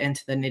really get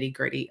into the nitty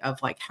gritty of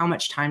like, how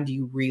much time do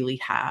you really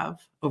have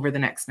over the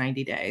next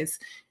 90 days?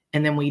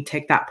 And then we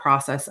take that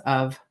process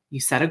of, you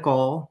set a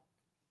goal,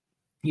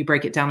 you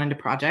break it down into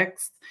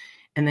projects,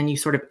 and then you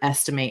sort of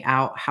estimate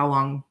out how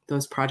long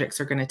those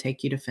projects are going to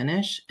take you to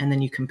finish. And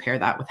then you compare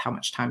that with how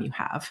much time you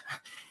have.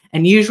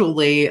 And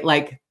usually,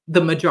 like,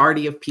 the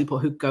majority of people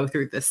who go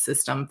through this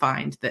system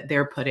find that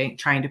they're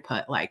trying to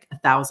put like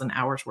 1,000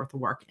 hours worth of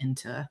work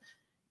into,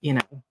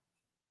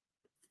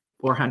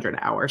 400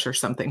 hours or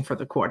something for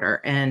the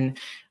quarter. And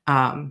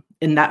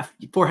in that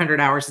 400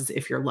 hours is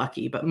if you're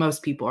lucky, but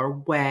most people are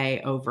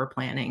way over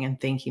planning and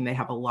thinking they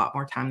have a lot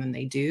more time than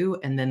they do.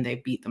 And then they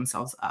beat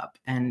themselves up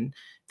and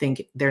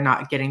think they're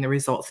not getting the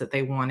results that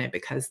they wanted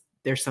because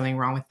there's something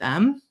wrong with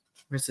them.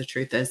 Whereas the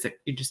truth is that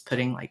you're just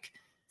putting like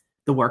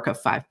the work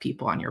of 5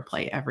 people on your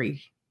plate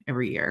every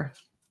year.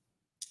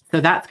 So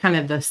that's kind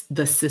of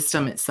the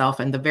system itself.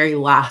 And the very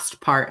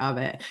last part of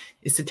it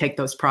is to take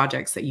those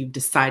projects that you've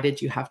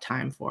decided you have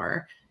time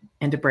for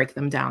and to break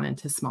them down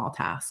into small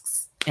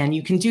tasks. And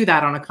you can do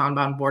that on a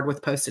Kanban board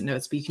with Post-it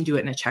notes, but you can do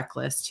it in a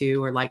checklist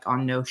too, or like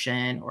on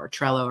Notion or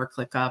Trello or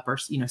ClickUp or,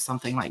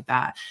 something like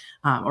that.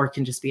 Or it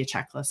can just be a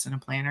checklist in a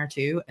planner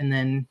too. And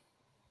then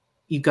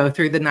you go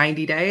through the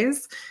 90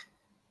 days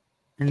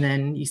and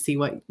then you see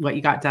what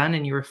you got done,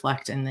 and you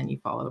reflect, and then you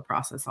follow the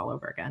process all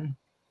over again.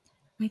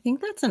 I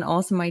think that's an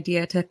awesome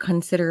idea, to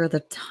consider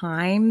the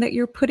time that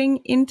you're putting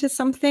into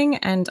something.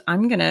 And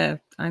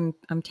I'm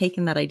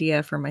taking that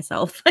idea for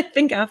myself. I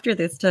think after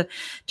this to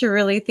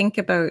really think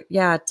about,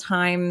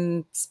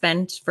 time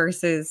spent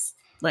versus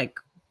like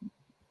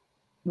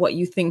what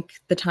you think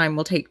the time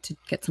will take to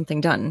get something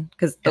done,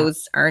 because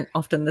those aren't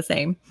often the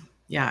same.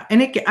 Yeah.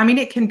 And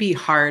it can be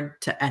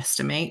hard to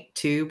estimate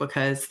too,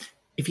 because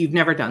if you've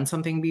never done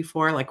something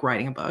before, like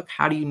writing a book,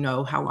 how do you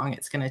know how long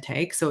it's going to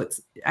take? So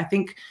I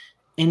think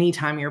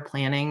anytime you're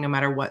planning, no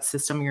matter what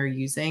system you're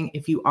using,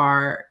 if you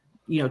are,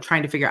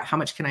 trying to figure out how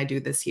much can I do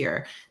this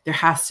year, there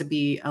has to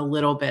be a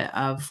little bit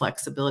of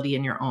flexibility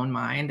in your own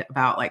mind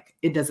about like,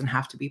 it doesn't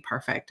have to be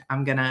perfect.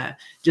 I'm going to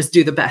just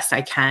do the best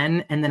I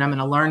can. And then I'm going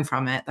to learn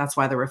from it. That's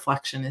why the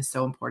reflection is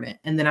so important.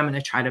 And then I'm going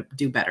to try to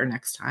do better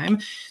next time.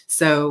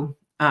 So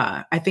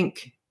I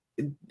think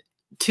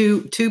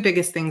two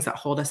biggest things that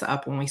hold us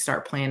up when we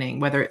start planning,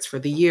 whether it's for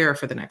the year,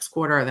 for the next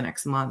quarter, or the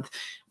next month.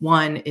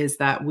 One is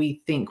that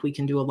we think we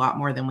can do a lot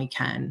more than we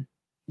can,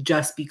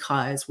 just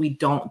because we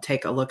don't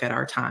take a look at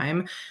our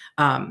time,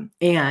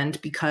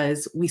 and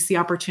because we see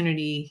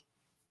opportunity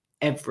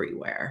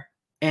everywhere.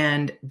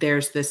 And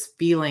there's this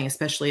feeling,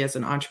 especially as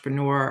an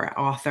entrepreneur,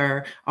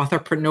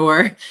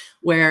 authorpreneur,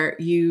 where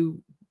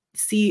you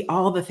see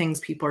all the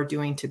things people are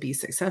doing to be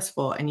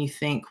successful, and you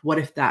think, what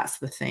if that's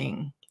the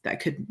thing that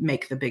could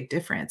make the big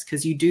difference?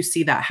 Because you do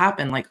see that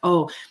happen, like,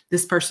 oh,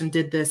 this person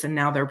did this and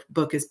now their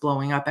book is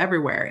blowing up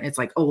everywhere. And it's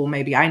like, oh, well,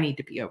 maybe I need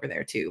to be over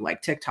there too,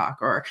 like TikTok,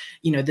 or,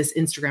 this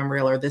Instagram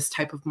reel, or this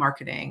type of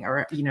marketing,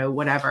 or,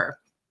 whatever.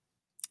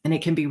 And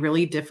it can be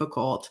really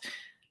difficult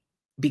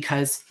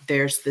because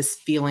there's this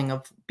feeling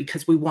of,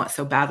 because we want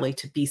so badly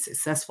to be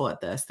successful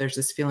at this, there's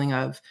this feeling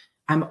of,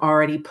 I'm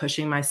already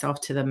pushing myself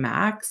to the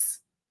max,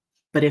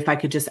 but if I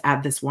could just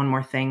add this one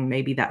more thing,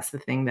 maybe that's the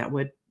thing that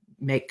would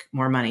make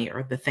more money,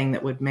 or the thing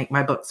that would make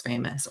my books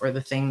famous, or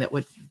the thing that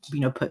would,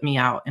 put me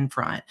out in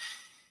front.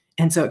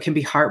 And so it can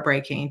be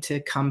heartbreaking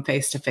to come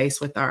face to face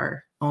with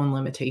our own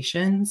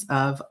limitations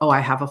of, oh, I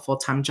have a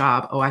full-time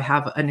job. Oh, I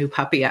have a new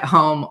puppy at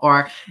home,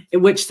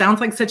 which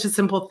sounds like such a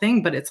simple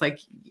thing, but it's like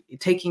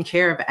taking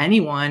care of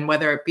anyone,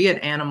 whether it be an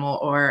animal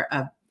or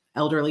a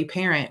elderly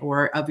parent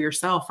or of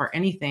yourself or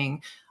anything.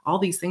 All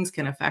these things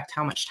can affect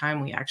how much time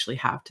we actually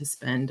have to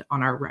spend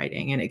on our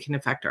writing, and it can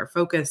affect our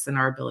focus and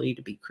our ability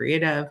to be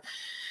creative.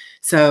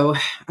 So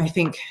I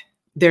think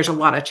there's a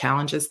lot of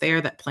challenges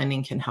there that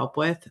planning can help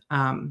with.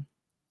 And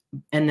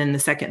then the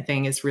second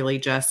thing is really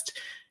just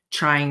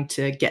trying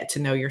to get to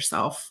know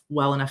yourself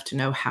well enough to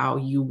know how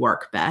you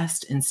work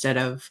best, instead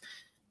of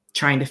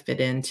trying to fit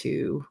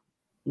into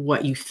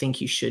what you think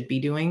you should be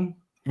doing,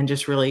 and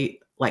just really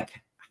like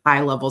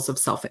high levels of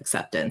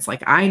self-acceptance.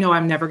 Like, I know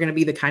I'm never going to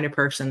be the kind of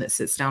person that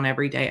sits down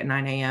every day at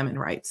 9 a.m. and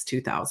writes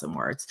 2,000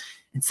 words.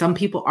 And some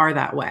people are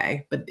that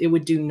way, but it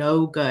would do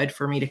no good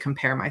for me to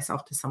compare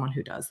myself to someone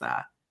who does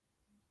that.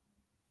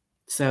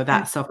 So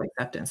that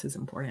self-acceptance is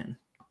important.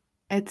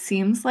 It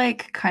seems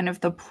like kind of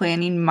the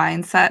planning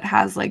mindset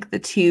has like the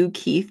two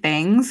key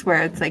things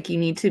where it's like you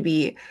need to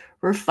be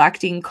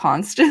reflecting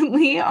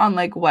constantly on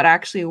like what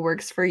actually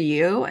works for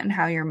you and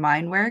how your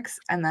mind works,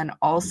 and then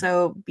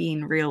also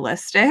being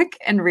realistic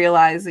and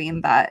realizing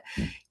that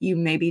you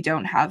maybe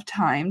don't have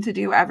time to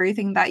do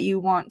everything that you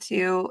want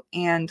to,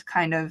 and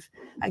kind of,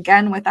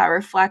 again, with that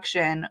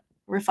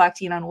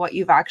reflecting on what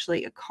you've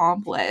actually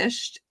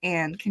accomplished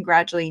and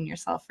congratulating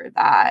yourself for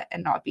that,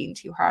 and not being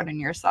too hard on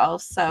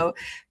yourself. So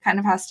kind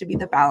of has to be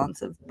the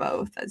balance of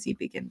both as you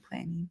begin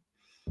planning.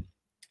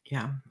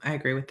 Yeah, I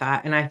agree with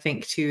that. And I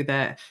think too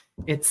that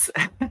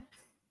the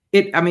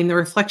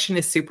reflection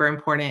is super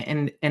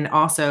important, and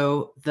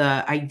also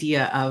the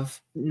idea of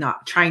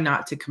trying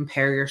not to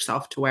compare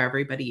yourself to where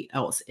everybody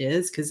else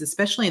is, because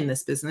especially in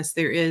this business,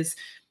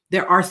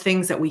 there are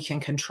things that we can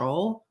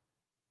control,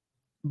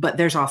 but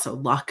there's also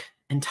luck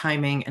and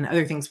timing and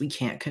other things we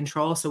can't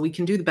control. So we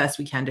can do the best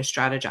we can to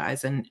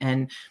strategize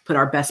and put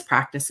our best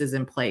practices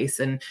in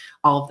place and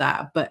all of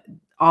that. But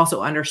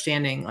also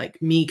understanding,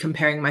 like, me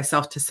comparing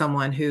myself to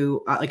someone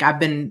who, like, I've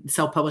been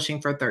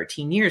self-publishing for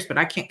 13 years, but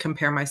I can't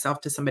compare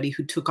myself to somebody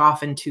who took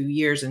off in 2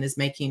 years and is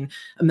making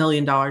 $1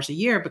 million a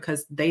year,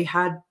 because they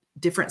had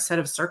different set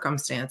of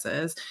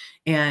circumstances,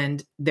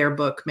 and their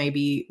book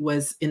maybe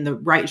was in the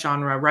right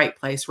genre, right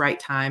place, right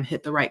time,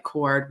 hit the right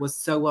chord, was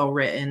so well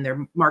written.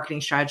 Their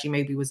marketing strategy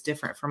maybe was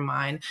different from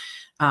mine.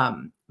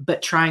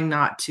 But trying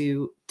not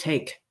to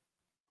take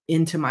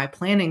into my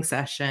planning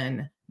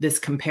session this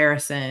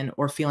comparison,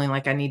 or feeling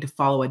like I need to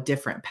follow a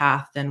different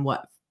path than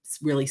what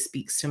really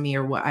speaks to me,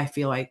 or what I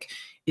feel like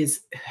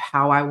is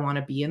how I want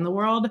to be in the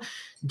world,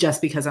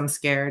 just because I'm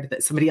scared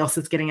that somebody else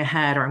is getting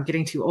ahead, or I'm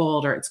getting too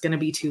old, or it's going to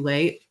be too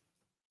late.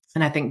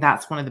 And I think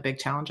that's one of the big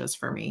challenges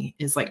for me,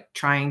 is like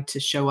trying to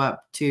show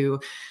up to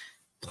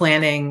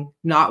planning,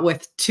 not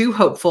with too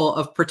hopeful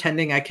of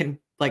pretending I can,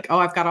 like, oh,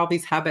 I've got all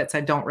these habits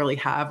I don't really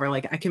have, or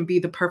like I can be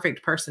the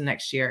perfect person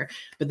next year,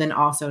 but then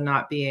also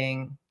not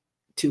being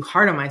too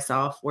hard on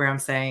myself, where I'm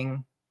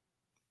saying,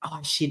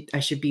 oh, I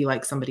should be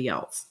like somebody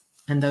else.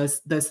 And those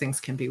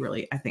things can be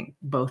really, I think,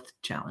 both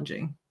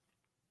challenging.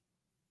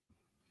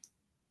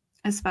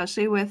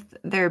 Especially with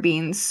there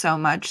being so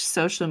much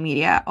social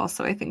media.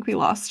 Also, I think we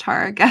lost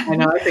Tara again. I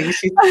know, I think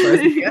she's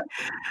closing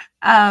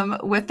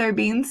it. With there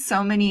being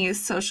so many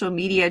social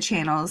media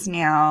channels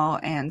now,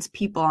 and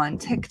people on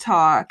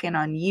TikTok and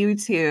on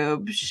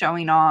YouTube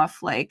showing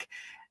off like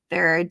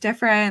their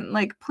different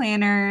like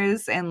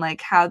planners and like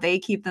how they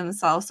keep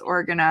themselves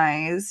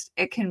organized,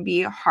 it can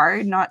be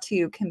hard not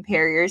to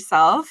compare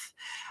yourself.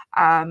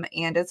 And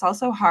it's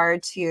also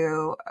hard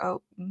to,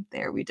 oh,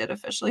 there, we did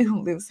officially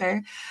lose her.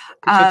 It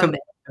took a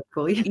minute,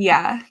 hopefully.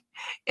 Yeah,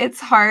 it's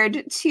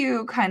hard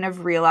to kind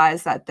of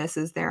realize that this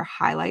is their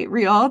highlight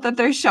reel that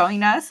they're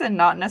showing us and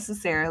not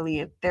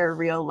necessarily their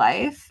real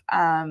life.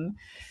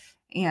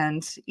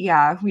 And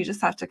yeah, we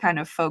just have to kind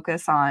of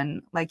focus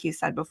on, like you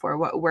said before,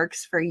 what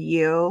works for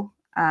you,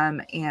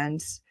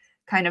 and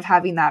kind of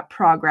having that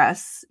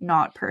progress,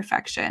 not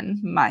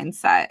perfection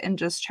mindset, and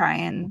just try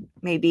and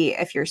maybe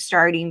if you're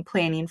starting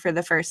planning for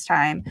the first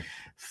time,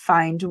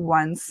 find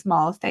one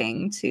small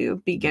thing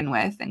to begin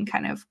with and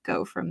kind of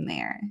go from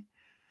there.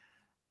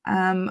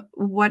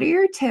 What are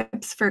your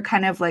tips for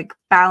kind of like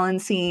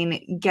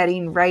balancing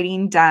getting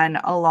writing done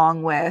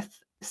along with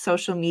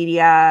social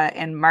media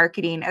and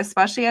marketing,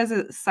 especially as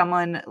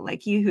someone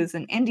like you who's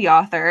an indie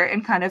author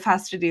and kind of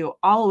has to do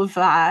all of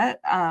that?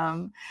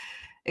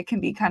 It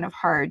can be kind of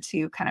hard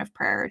to kind of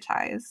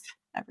prioritize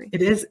everything.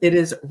 It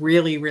is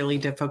really, really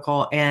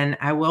difficult. And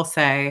I will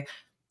say,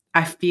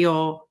 I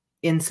feel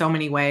in so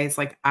many ways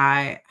like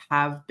I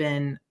have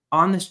been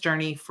on this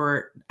journey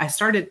I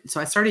started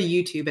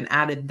YouTube and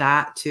added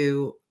that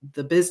to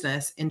the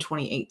business in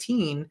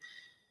 2018.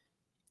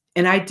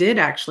 And I did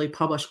actually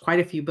publish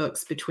quite a few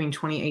books between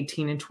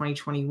 2018 and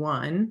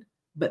 2021.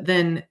 But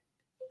then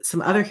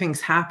some other things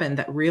happened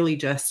that really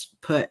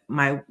just put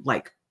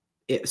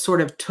it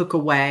sort of took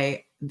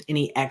away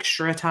any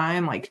extra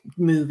time, like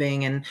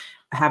moving and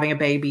having a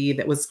baby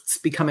that was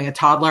becoming a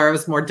toddler. It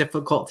was more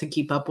difficult to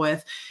keep up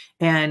with.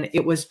 And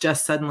it was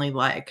just suddenly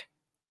like,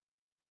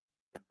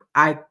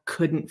 I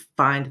couldn't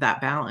find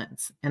that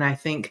balance. And I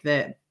think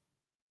that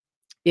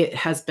it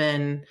has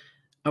been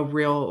a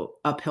real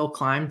uphill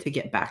climb to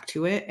get back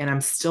to it. And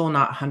I'm still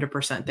not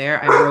 100%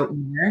 there. I wrote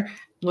more.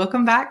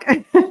 Welcome back.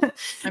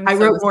 I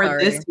wrote more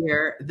this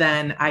year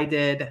than I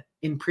did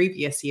in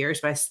previous years,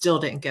 but I still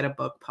didn't get a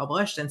book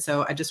published. And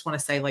so I just want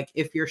to say, like,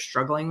 if you're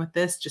struggling with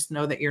this, just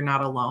know that you're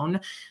not alone,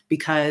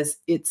 because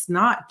it's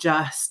not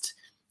just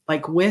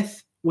like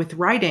with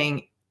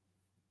writing.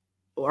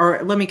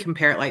 Or let me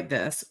compare it like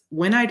this.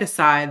 When I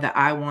decide that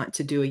I want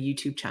to do a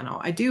YouTube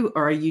channel,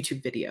 or a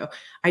YouTube video,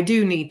 I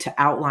do need to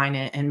outline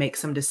it and make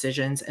some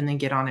decisions and then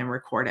get on and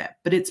record it.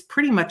 But it's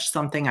pretty much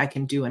something I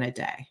can do in a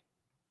day.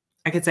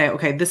 I could say,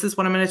 okay, this is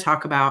what I'm going to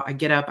talk about. I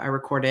get up, I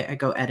record it, I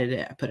go edit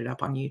it, I put it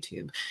up on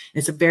YouTube.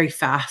 It's a very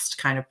fast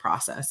kind of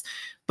process.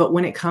 But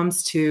when it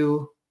comes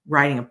to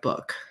writing a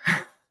book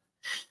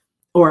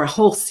or a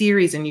whole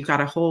series, and you've got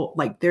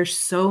there's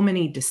so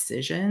many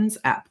decisions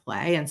at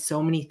play and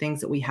so many things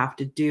that we have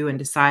to do and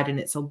decide. And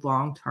it's a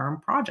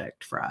long-term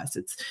project for us.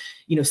 It's,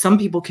 some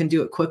people can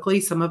do it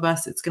quickly. Some of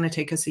us, it's going to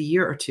take us a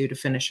year or two to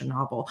finish a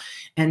novel.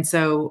 And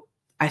so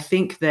I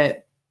think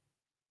that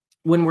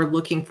when we're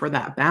looking for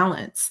that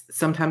balance,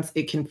 sometimes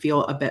it can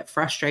feel a bit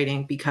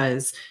frustrating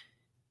because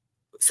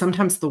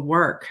sometimes the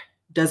work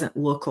doesn't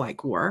look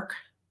like work.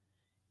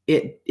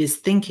 It is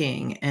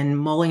thinking and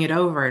mulling it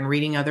over and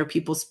reading other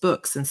people's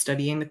books and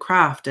studying the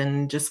craft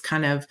and just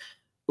kind of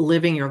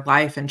living your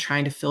life and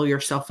trying to fill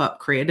yourself up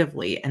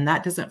creatively. And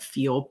that doesn't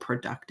feel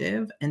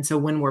productive. And so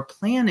when we're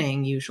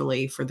planning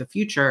usually for the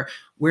future,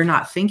 we're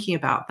not thinking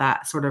about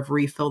that sort of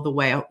refill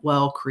the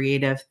well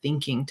creative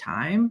thinking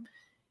time.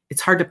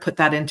 It's hard to put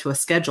that into a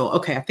schedule.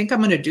 Okay, I think I'm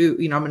going to do,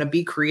 I'm going to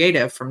be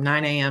creative from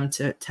 9 a.m.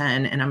 to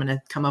 10, and I'm going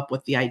to come up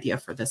with the idea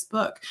for this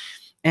book.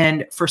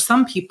 And for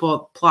some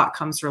people, plot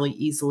comes really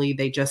easily.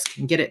 They just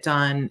can get it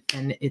done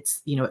and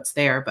it's, it's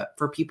there. But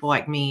for people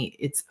like me,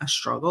 it's a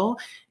struggle.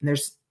 And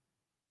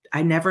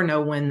I never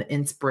know when the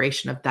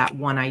inspiration of that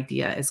one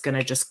idea is going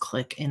to just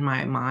click in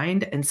my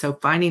mind. And so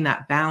finding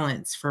that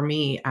balance for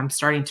me, I'm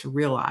starting to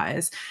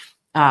realize,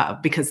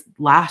 because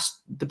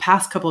the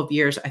past couple of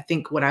years, I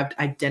think what I've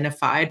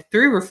identified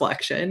through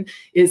reflection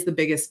is the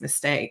biggest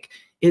mistake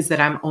is that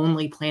I'm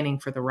only planning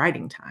for the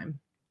writing time.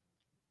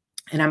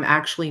 And I'm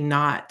actually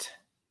not,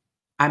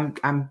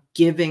 I'm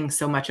giving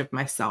so much of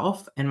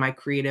myself and my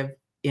creative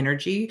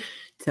energy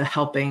to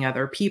helping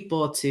other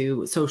people,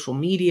 to social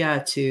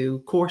media, to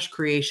course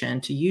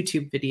creation, to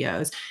YouTube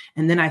videos.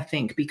 And then I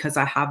think because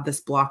I have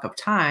this block of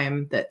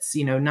time that's,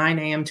 9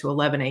 a.m. to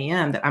 11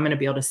 a.m. that I'm going to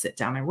be able to sit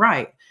down and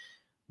write.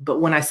 But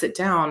when I sit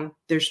down,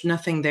 there's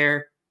nothing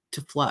there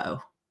to flow.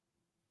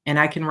 And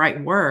I can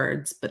write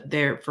words, but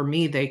for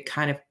me, they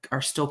kind of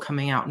are still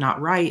coming out not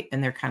right,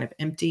 and they're kind of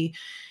empty.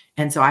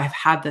 And so I've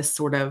had this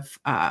sort of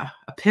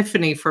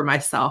epiphany for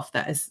myself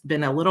that has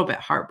been a little bit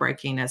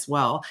heartbreaking as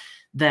well,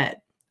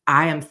 that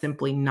I am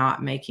simply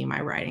not making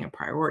my writing a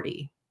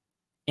priority.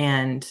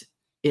 And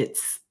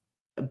it's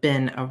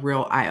been a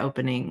real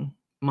eye-opening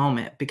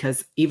moment,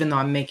 because even though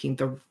I'm making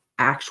the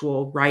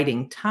actual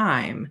writing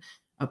time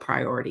a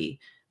priority,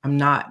 I'm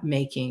not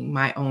making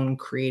my own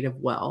creative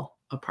well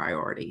a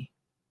priority.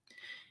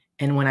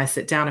 And when I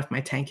sit down, if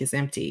my tank is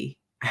empty,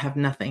 I have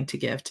nothing to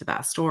give to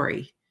that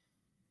story.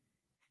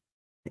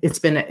 it's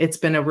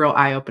been a real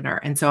eye opener.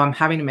 And so I'm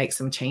having to make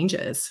some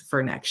changes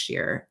for next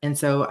year. And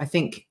so I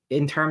think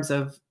in terms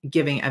of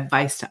giving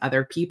advice to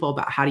other people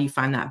about how do you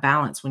find that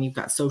balance when you've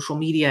got social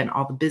media and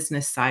all the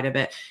business side of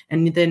it,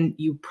 and then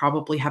you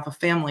probably have a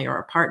family or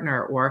a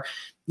partner or,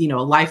 you know,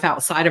 a life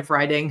outside of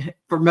writing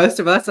for most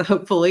of us,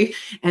 hopefully.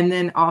 And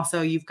then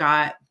also you've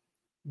got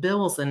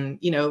bills and,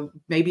 you know,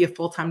 maybe a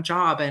full-time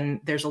job.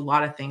 And there's a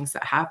lot of things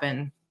that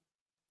happen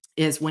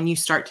is when you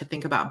start to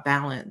think about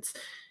balance,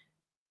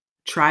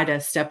 try to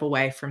step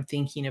away from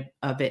thinking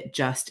of it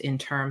just in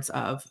terms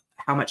of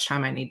how much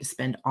time I need to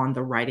spend on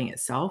the writing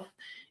itself,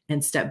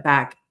 and step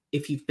back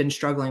if you've been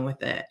struggling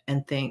with it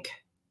and think,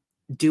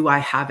 do I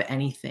have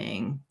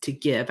anything to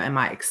give? Am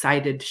I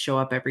excited to show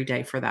up every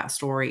day for that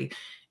story?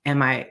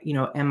 Am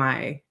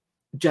I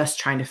just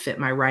trying to fit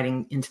my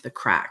writing into the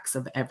cracks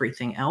of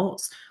everything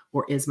else?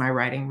 Or is my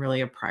writing really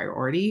a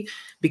priority?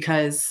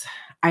 Because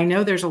I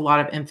know there's a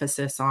lot of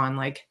emphasis on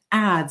like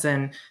ads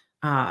and,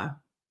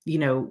 you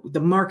know,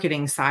 the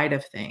marketing side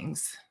of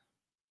things.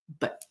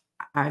 But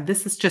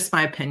this is just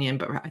my opinion,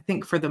 but I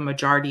think for the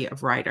majority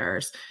of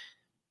writers,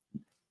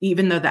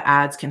 even though the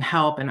ads can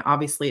help, and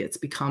obviously it's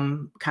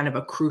become kind of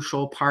a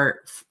crucial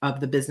part of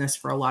the business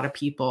for a lot of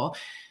people,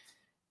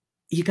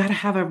 you got to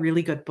have a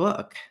really good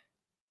book.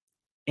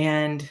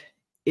 And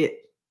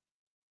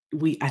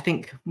I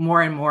think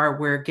more and more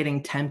we're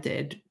getting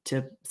tempted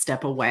to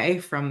step away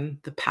from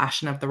the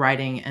passion of the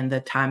writing and the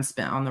time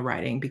spent on the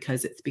writing,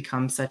 because it's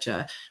become such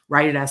a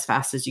write it as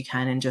fast as you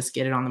can and just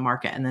get it on the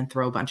market and then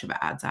throw a bunch of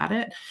ads at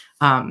it,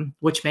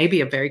 which may be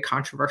a very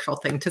controversial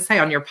thing to say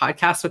on your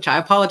podcast, which I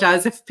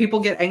apologize if people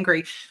get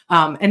angry.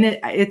 And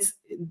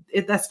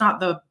that's not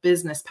the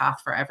business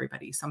path for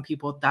everybody. Some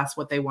people, that's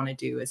what they want to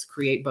do, is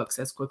create books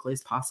as quickly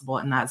as possible.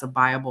 And that's a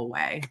viable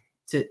way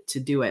to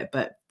do it.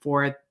 But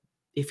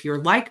if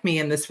you're like me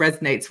and this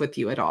resonates with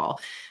you at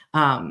all,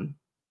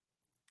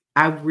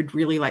 I would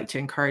really like to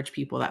encourage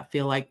people that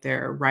feel like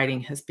their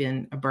writing has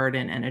been a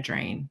burden and a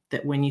drain,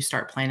 that when you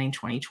start planning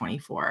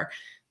 2024,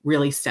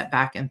 really step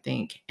back and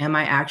think, am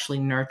I actually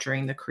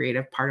nurturing the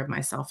creative part of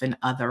myself in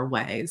other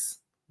ways?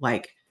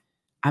 Like,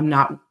 I'm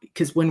not,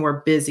 because when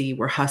we're busy,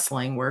 we're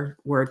hustling,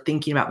 we're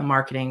thinking about the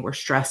marketing, we're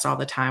stressed all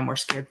the time, we're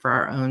scared for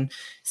our own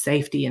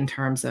safety in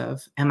terms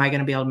of, am I going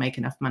to be able to make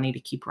enough money to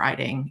keep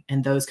writing?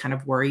 And those kind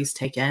of worries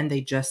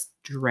they just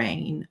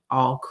drain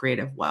all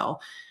creative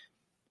well.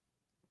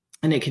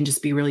 And it can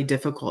just be really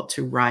difficult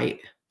to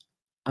write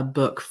a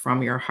book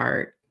from your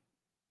heart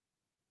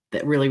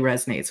that really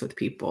resonates with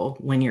people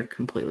when you're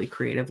completely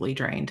creatively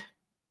drained.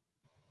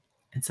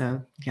 And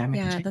so,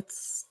 yeah,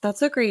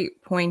 that's a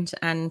great point.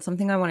 And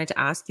something I wanted to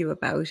ask you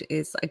about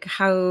is like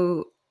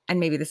how, and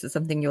maybe this is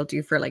something you'll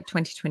do for like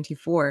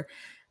 2024,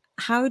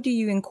 how do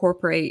you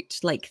incorporate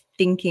like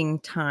thinking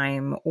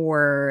time,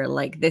 or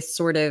like this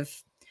sort of,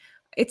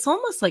 it's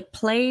almost like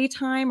play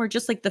time, or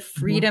just like the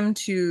freedom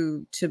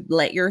to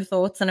let your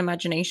thoughts and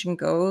imagination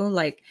go?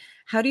 Like,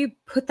 how do you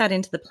put that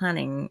into the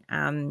planning?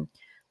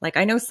 Like,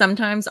 I know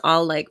sometimes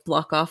I'll like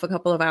block off a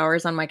couple of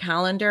hours on my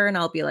calendar and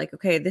I'll be like,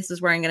 okay, this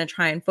is where I'm going to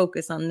try and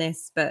focus on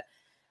this. But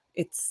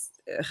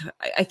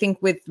I think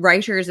with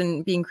writers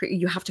and being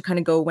you have to kind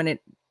of go when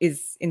it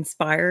is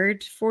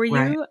inspired for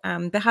you.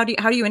 Right. But how do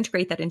you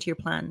integrate that into your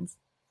plans?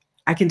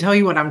 I can tell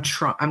you what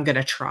I'm going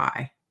to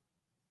try,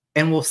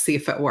 and we'll see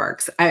if it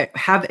works. I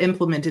have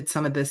implemented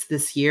some of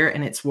this year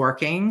and it's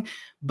working,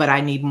 but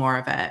I need more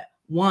of it.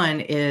 One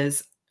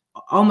is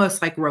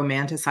almost like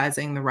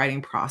romanticizing the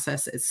writing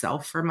process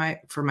itself for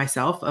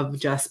myself, of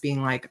just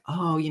being like,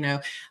 oh, you know,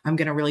 I'm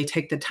going to really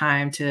take the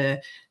time to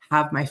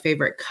have my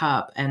favorite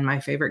cup and my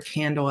favorite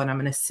candle, and I'm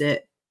going to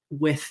sit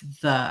with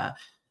the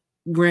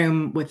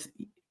room with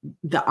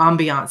the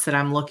ambiance that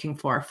I'm looking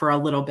for a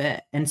little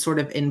bit, and sort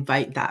of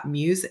invite that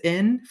muse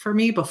in for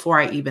me before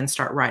I even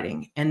start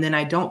writing. And then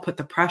I don't put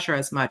the pressure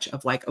as much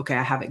of like, okay,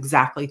 I have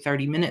exactly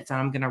 30 minutes and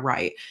I'm going to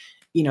write,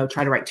 you know,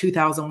 try to write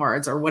 2,000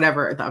 words or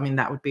whatever. I mean,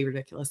 that would be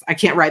ridiculous. I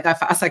can't write that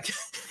fast.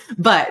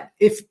 But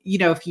if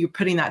you're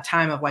putting that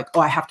time of like, oh,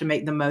 I have to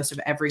make the most of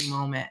every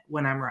moment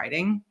when I'm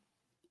writing,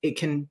 it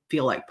can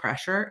feel like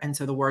pressure. And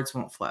so the words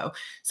won't flow.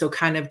 So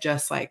kind of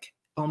just like,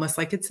 almost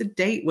like it's a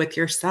date with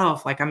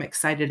yourself. Like, I'm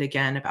excited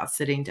again about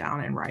sitting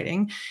down and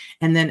writing.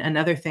 And then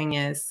another thing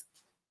is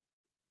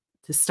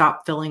to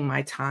stop filling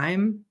my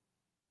time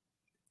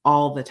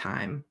all the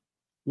time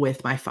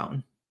with my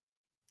phone,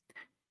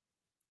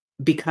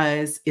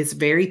 because it's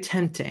very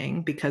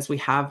tempting, because we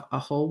have a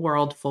whole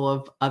world full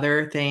of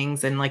other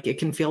things. And like, it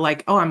can feel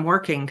like, oh, I'm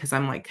working because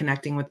I'm like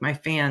connecting with my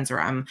fans, or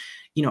I'm,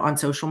 you know, on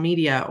social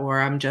media, or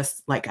I'm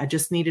just like, I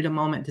just needed a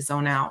moment to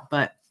zone out.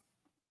 But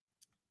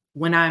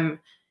when I'm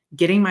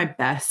getting my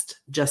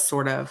best, just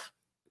sort of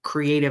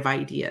creative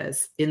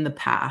ideas in the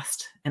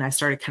past, and I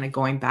started kind of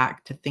going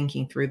back to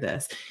thinking through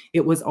this,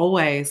 it was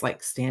always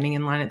like standing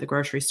in line at the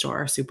grocery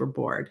store, super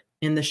bored,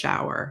 in the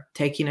shower,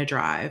 taking a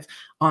drive,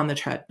 on the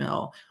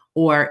treadmill,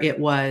 or it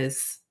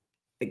was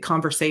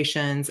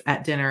conversations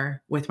at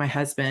dinner with my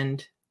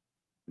husband,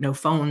 no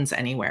phones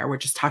anywhere, we're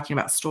just talking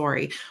about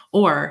story,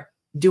 or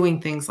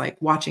doing things like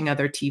watching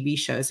other TV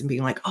shows and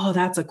being like, oh,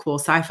 that's a cool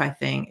sci-fi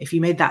thing. If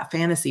you made that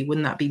fantasy,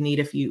 wouldn't that be neat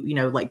if you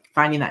know, like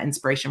finding that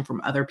inspiration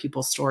from other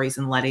people's stories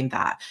and letting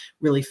that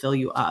really fill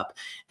you up.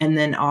 And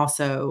then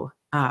also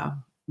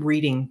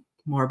reading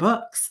more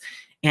books.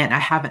 And I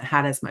haven't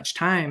had as much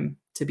time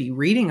to be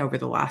reading over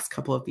the last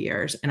couple of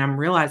years. And I'm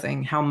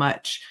realizing how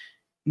much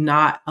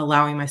not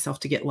allowing myself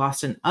to get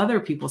lost in other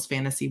people's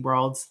fantasy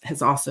worlds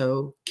has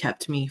also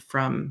kept me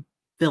from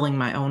filling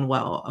my own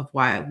well of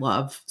why I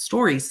love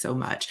stories so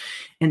much.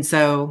 And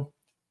so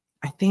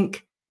I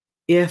think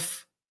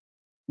if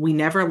we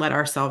never let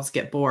ourselves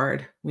get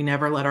bored, we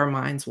never let our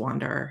minds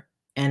wander,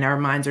 and our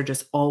minds are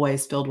just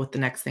always filled with the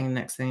next thing, the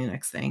next thing, the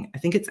next thing, I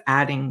think it's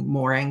adding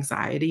more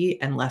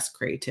anxiety and less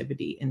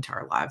creativity into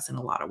our lives in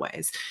a lot of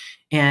ways.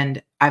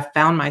 And I've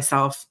found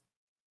myself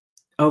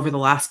over the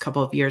last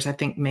couple of years, I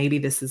think maybe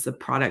this is a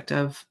product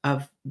of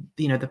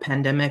you know, the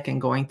pandemic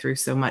and going through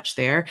so much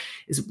there,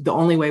 is the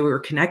only way we were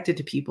connected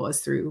to people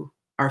is through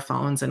our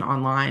phones and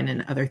online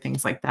and other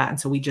things like that. And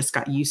so we just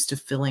got used to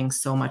filling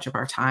so much of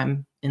our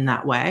time in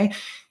that way.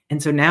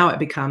 And so now it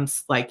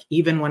becomes like,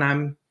 even when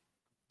I'm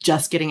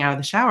just getting out of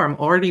the shower, I'm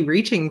already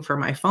reaching for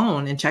my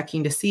phone and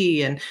checking to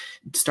see and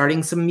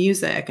starting some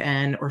music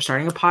or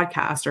starting a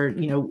podcast or,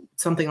 you know,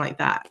 something like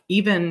that.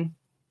 Even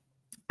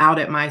out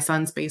at my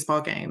son's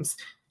baseball games,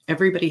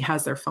 everybody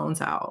has their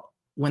phones out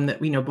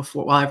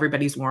while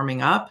everybody's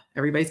warming up,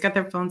 everybody's got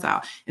their phones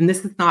out. And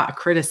this is not a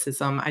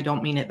criticism. I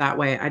don't mean it that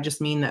way. I just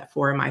mean that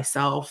for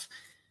myself,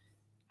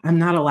 I'm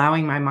not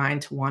allowing my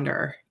mind to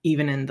wander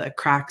even in the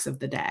cracks of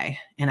the day.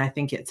 And I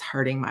think it's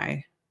hurting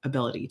my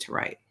ability to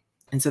write.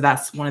 And so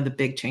that's one of the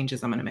big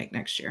changes I'm going to make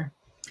next year.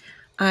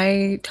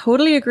 I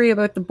totally agree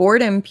about the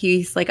boredom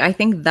piece. Like, I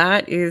think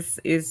that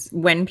is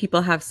when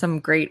people have some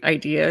great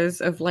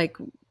ideas of like,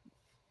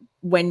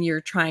 when you're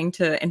trying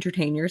to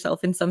entertain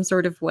yourself in some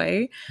sort of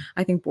way.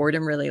 I think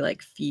boredom really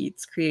like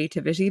feeds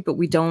creativity, but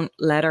we don't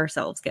let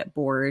ourselves get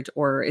bored,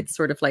 or it's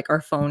sort of like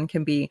our phone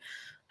can be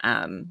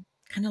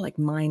kind of like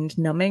mind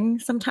numbing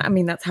sometimes. I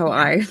mean, that's how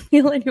I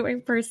feel anyway,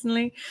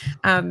 personally.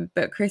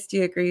 But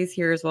Christy agrees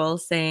here as well,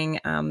 saying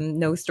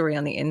no story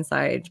on the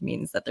inside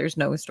means that there's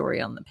no story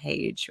on the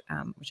page,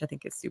 which I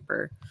think is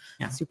super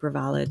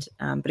valid.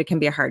 But it can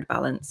be a hard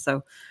balance.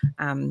 So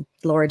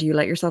Laura, do you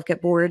let yourself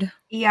get bored?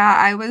 Yeah,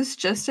 I was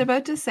just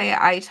about to say,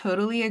 I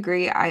totally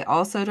agree. I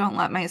also don't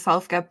let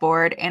myself get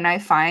bored. And I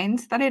find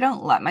that I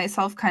don't let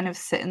myself kind of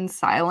sit in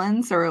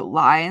silence or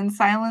lie in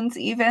silence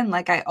even.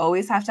 Like, I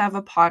always have to have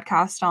a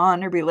podcast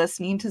on or be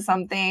listening to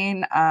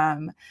something.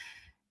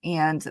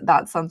 And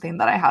that's something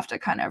that I have to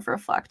kind of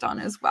reflect on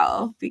as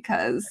well,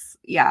 because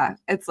yeah,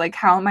 it's like,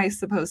 how am I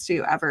supposed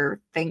to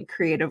ever think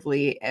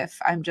creatively if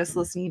I'm just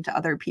listening to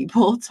other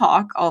people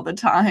talk all the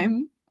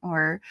time,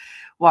 or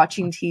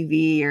watching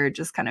TV, or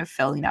just kind of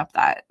filling up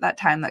that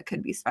time that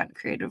could be spent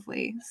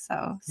creatively?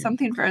 So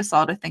something for us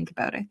all to think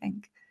about, I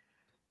think.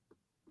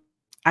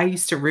 I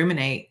used to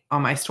ruminate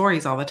on my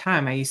stories all the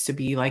time. I used to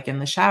be like in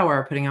the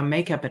shower putting on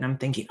makeup and I'm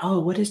thinking, oh,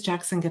 what is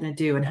Jackson going to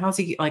do? And how's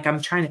he, like,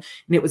 I'm trying to,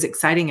 and it was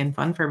exciting and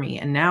fun for me.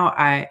 And now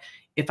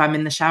if I'm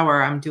in the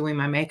shower, I'm doing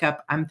my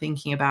makeup, I'm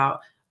thinking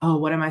about, oh,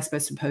 what am I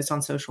supposed to post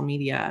on social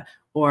media?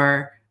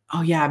 Or,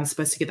 oh yeah, I'm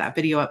supposed to get that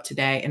video up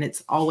today. And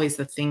it's always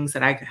the things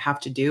that I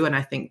have to do. And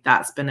I think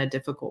that's been a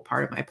difficult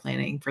part of my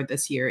planning for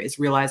this year, is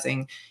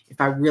realizing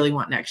if I really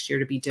want next year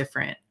to be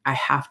different, I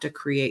have to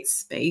create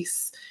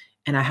space.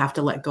 And I have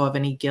to let go of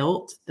any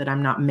guilt that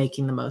I'm not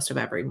making the most of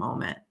every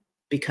moment,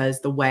 because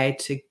the way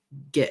to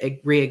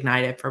get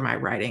reignited for my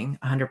writing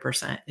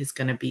 100% is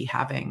going to be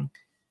having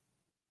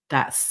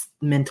that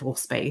mental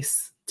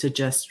space to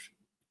just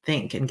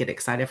think and get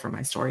excited for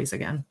my stories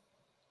again.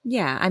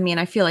 Yeah. I mean,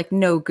 I feel like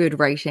no good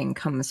writing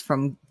comes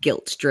from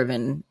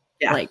guilt-driven,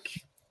 like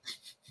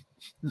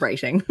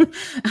writing, for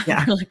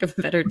lack of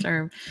a better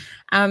term.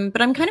 But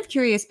I'm kind of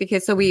curious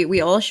because we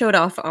all showed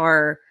off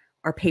our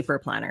paper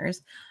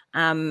planners.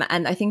 And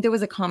I think there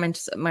was a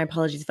comment, my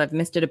apologies if I've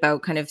missed it,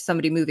 about kind of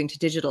somebody moving to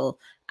digital.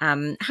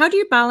 How do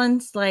you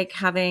balance like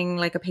having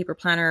like a paper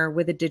planner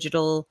with a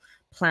digital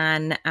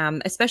plan,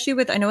 especially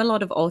with, I know a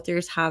lot of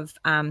authors have,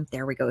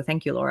 there we go.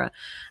 Thank you, Laura.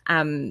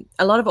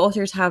 A lot of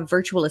authors have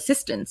virtual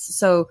assistants.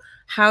 So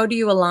how do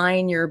you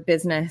align your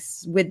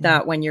business with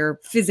that when you're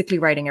physically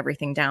writing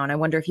everything down? I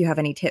wonder if you have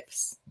any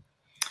tips.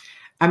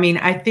 I mean,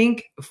 I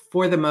think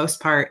for the most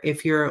part,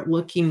 if you're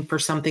looking for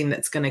something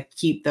that's going to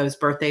keep those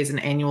birthdays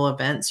and annual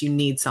events, you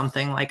need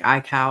something like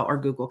iCal or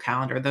Google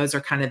Calendar. Those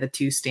are kind of the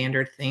two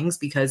standard things,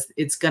 because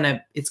it's going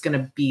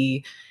to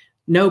be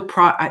no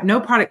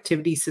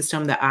productivity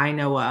system that I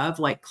know of,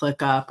 like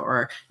ClickUp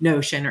or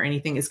Notion or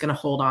anything, is going to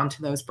hold on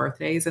to those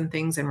birthdays and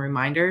things and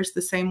reminders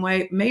the same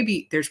way.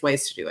 Maybe there's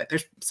ways to do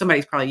it.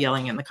 Somebody's probably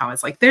yelling in the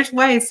comments, like, there's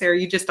ways, Sarah,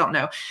 you just don't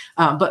know.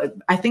 But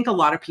I think a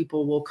lot of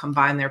people will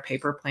combine their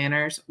paper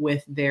planners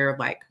with their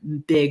like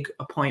big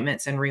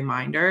appointments and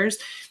reminders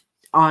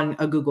on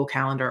a Google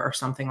Calendar or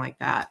something like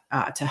that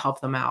to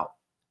help them out.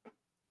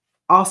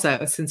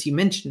 Also, since you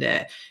mentioned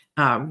it,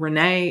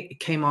 Renee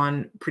came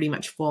on pretty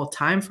much full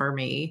time for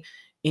me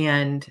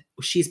And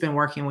she's been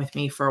working with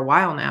me for a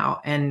while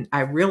now. And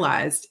I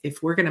realized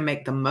if we're going to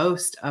make the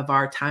most of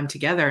our time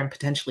together and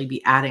potentially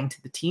be adding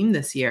to the team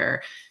this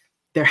year,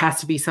 there has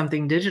to be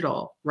something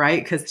digital,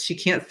 right? Because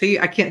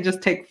I can't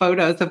just take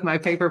photos of my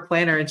paper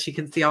planner and she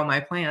can see all my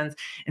plans.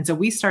 And so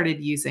we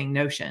started using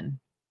Notion.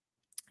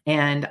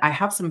 And I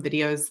have some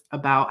videos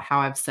about how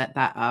I've set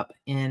that up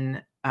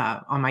on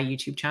my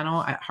YouTube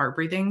channel at Heart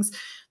Breathings.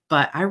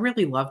 But I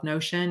really love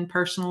Notion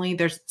personally.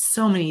 There's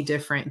so many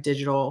different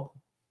digital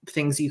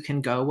things you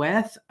can go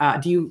with.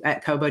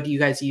 At Kobo, do you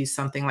guys use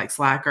something like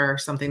Slack or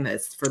something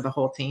that's for the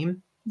whole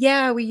team?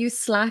 Yeah, we use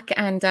Slack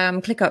and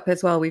ClickUp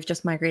as well. We've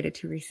just migrated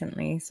to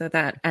recently. So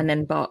that, and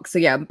then Box. So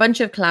yeah, a bunch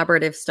of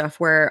collaborative stuff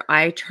where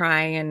I try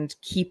and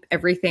keep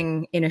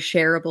everything in a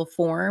shareable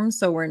form.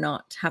 So we're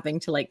not having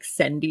to like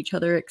send each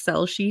other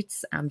Excel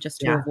sheets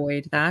just to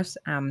avoid that.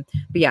 But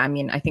yeah, I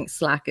mean, I think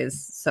Slack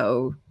is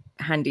so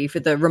handy for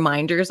the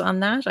reminders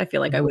on that. I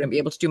feel like I wouldn't be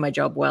able to do my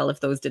job well if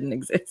those didn't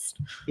exist.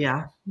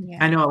 Yeah.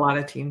 I know a lot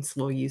of teams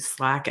will use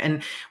Slack.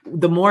 And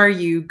the more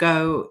you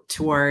go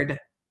toward,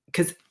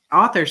 because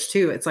authors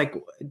too, it's like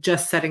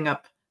just setting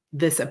up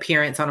this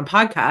appearance on a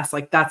podcast,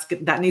 like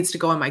that needs to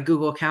go on my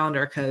Google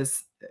Calendar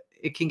because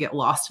it can get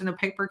lost in a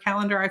paper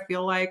calendar, I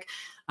feel like.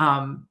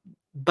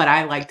 But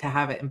I like to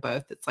have it in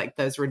both. It's like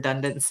those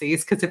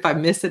redundancies, because if I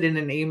miss it in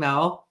an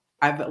email,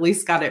 I've at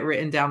least got it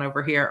written down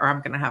over here, or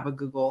I'm going to have a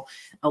Google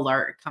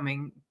alert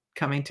coming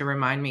to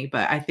remind me.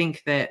 But I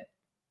think that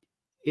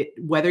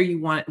what you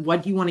want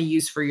to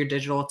use for your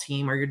digital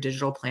team or your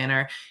digital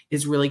planner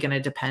is really going to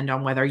depend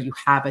on whether you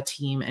have a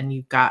team and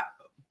you've got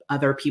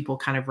other people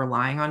kind of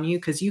relying on you,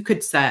 because you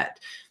could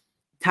set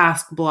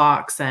task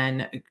blocks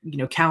and,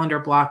 calendar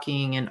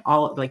blocking and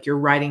all like your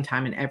writing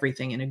time and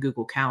everything in a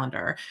Google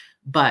Calendar.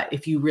 But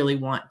if you really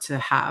want to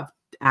have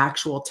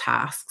actual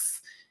tasks,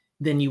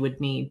 then you would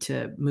need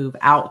to move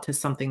out to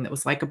something that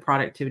was like a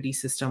productivity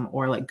system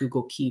or like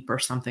Google Keep or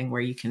something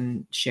where you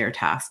can share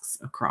tasks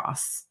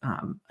across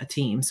a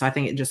team. So I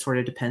think it just sort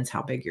of depends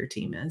how big your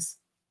team is.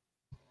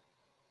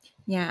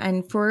 Yeah.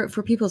 And for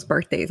people's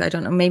birthdays, I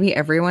don't know, maybe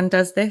everyone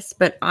does this,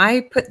 but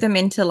I put them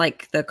into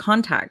like the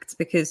contacts,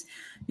 because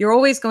you're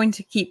always going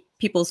to keep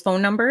people's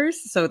phone numbers.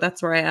 So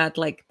that's where I add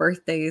like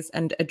birthdays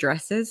and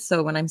addresses.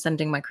 So when I'm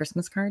sending my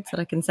Christmas cards, that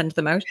I can send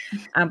them out.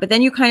 But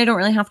then you kind of don't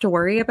really have to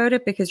worry about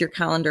it because your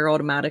calendar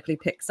automatically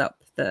picks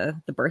up the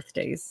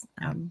birthdays.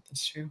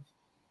 That's true.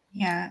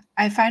 Yeah,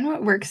 I find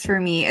what works for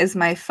me is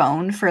my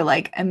phone for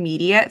like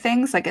immediate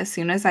things. Like as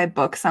soon as I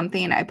book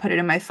something, I put it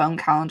in my phone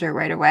calendar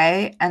right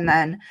away. And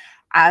then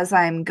as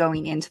I'm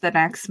going into the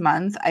next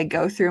month, I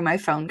go through my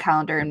phone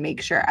calendar and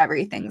make sure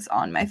everything's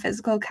on my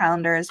physical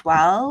calendar as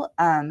well.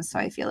 So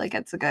I feel like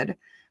it's a good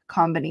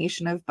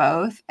combination of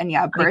both. And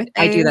yeah, birthdays.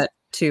 I do that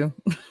too.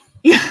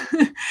 Yeah.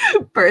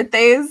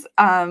 Birthdays.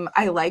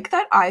 I like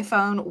that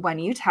iPhone, when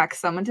you text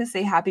someone to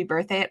say happy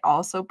birthday, it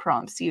also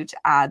prompts you to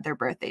add their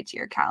birthday to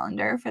your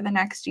calendar for the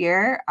next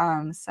year.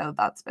 So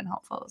that's been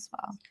helpful as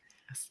well.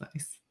 That's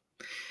nice.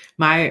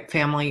 My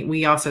family,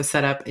 we also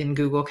set up in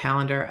Google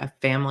Calendar a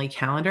family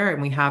calendar,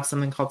 and we have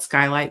something called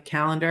Skylight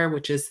Calendar,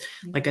 which is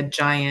like a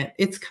giant,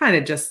 it's kind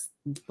of just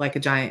like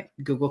a giant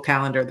Google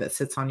Calendar that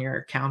sits on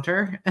your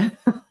counter.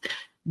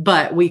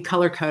 But we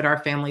color code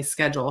our family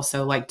schedule.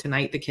 So like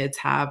tonight, the kids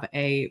have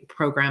a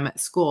program at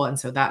school. And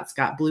so that's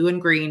got blue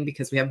and green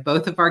because we have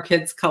both of our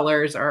kids'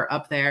 colors are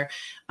up there.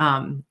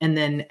 And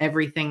then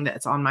everything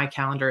that's on my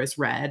calendar is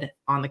red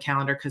on the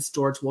calendar because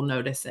George will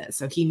notice it.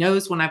 So he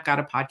knows when I've got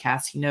a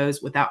podcast. He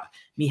knows without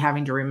me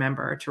having to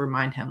remember to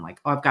remind him like,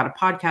 oh, I've got a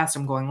podcast.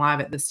 I'm going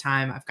live at this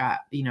time. I've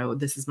got,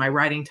 this is my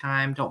writing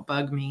time. Don't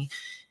bug me.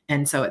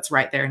 And so it's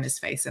right there in his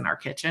face in our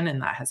kitchen.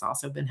 And that has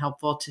also been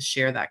helpful to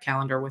share that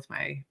calendar with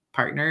my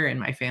partner and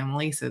my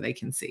family so they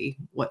can see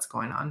what's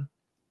going on.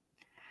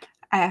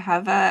 I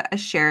have a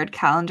shared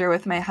calendar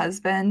with my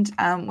husband,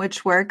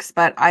 which works,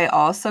 but I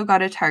also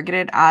got a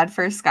targeted ad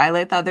for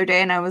Skylight the other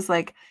day and I was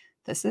like,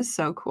 this is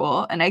so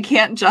cool. And I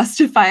can't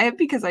justify it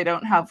because I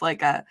don't have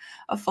like a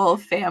full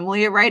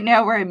family right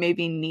now where I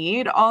maybe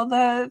need all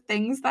the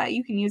things that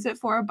you can use it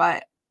for,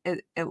 but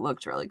it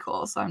looked really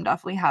cool. So I'm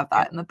definitely have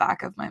that in the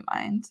back of my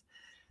mind.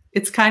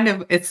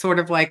 It's sort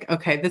of like,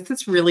 okay, this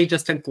is really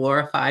just a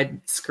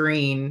glorified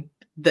screen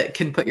that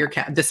can put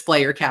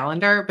display your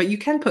calendar, but you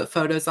can put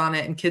photos on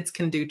it and kids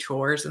can do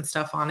chores and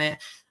stuff on it.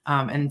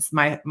 And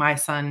my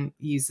son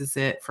uses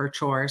it for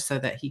chores so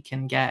that he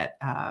can get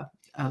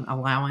an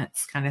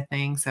allowance kind of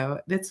thing.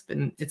 So it's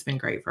been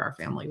great for our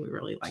family. We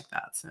really like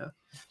that. So.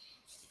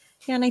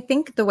 Yeah, and I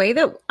think the way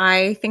that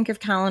I think of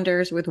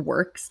calendars with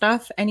work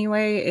stuff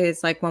anyway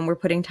is like when we're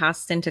putting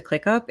tasks into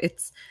ClickUp,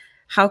 it's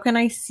how can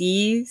I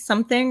see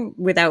something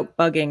without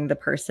bugging the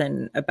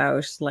person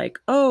about like,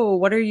 oh,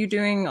 what are you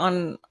doing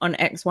on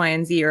X, Y,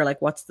 and Z, or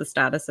like, what's the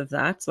status of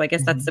that? So I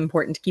guess that's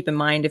important to keep in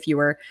mind if you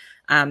were,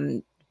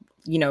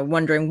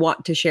 wondering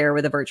what to share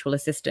with a virtual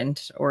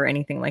assistant or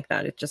anything like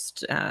that. It's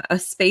just a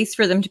space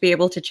for them to be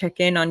able to check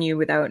in on you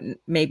without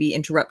maybe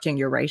interrupting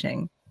your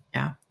writing.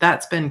 Yeah,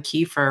 that's been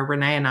key for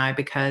Renee and I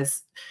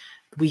because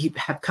we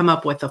have come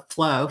up with a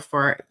flow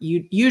for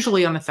you.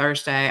 Usually on a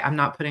Thursday, I'm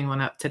not putting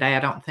one up today, I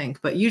don't think,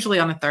 but usually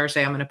on a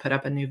Thursday, I'm going to put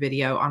up a new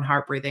video on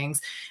heart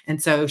breathings.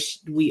 And so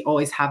we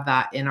always have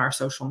that in our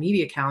social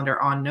media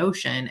calendar on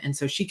Notion. And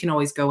so she can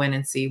always go in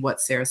and see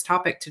what's Sarah's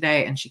topic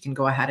today. And she can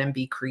go ahead and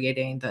be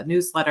creating the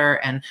newsletter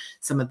and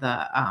some of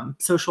the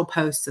social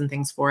posts and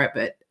things for it.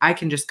 But I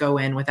can just go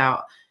in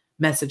without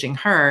messaging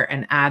her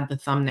and add the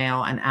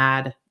thumbnail and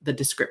add the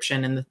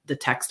description and the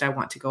text I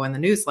want to go in the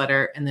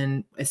newsletter. And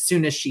then as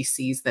soon as she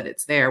sees that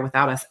it's there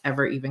without us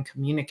ever even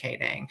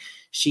communicating,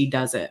 she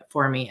does it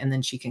for me. And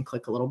then she can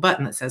click a little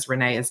button that says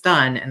Renee is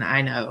done. And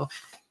I know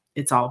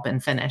it's all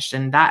been finished.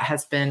 And that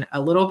has been a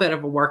little bit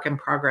of a work in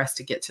progress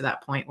to get to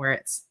that point where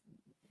it's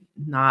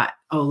not,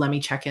 oh, let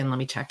me check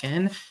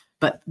in.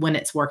 But when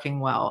it's working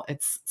well,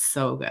 it's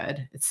so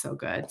good. It's so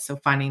good. So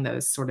finding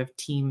those sort of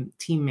team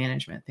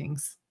management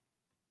things.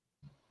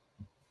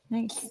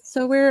 Nice.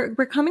 So we're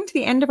coming to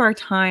the end of our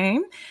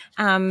time.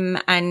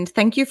 And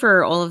thank you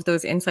for all of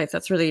those insights.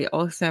 That's really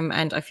awesome.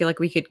 And I feel like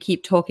we could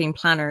keep talking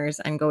planners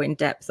and go in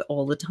depth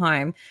all the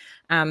time.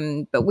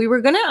 But we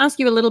were going to ask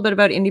you a little bit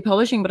about indie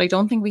publishing, but I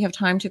don't think we have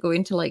time to go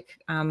into like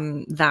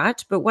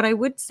that. But what I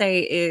would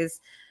say is,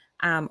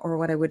 or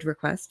what I would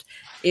request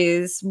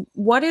is,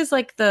 what is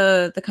like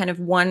the kind of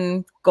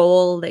one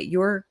goal that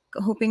you're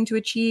hoping to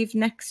achieve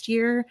next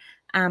year?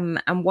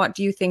 And what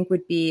do you think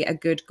would be a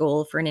good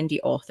goal for an indie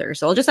author?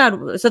 So I'll just add,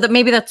 so that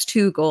maybe that's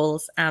 2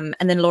 goals. And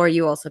then Laura,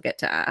 you also get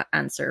to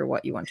answer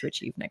what you want to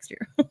achieve next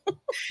year.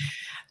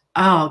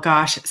 Oh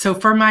gosh. So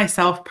for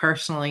myself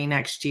personally,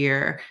 next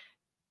year,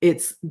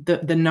 it's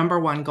the number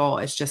one goal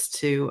is just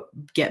to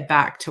get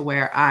back to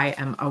where I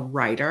am a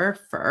writer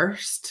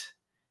first,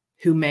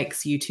 who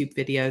makes YouTube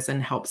videos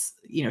and helps,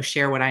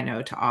 share what I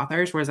know to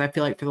authors. Whereas I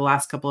feel like for the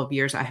last couple of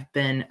years, I have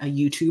been a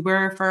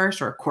YouTuber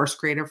first or a course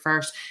creator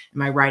first. And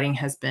my writing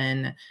has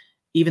been,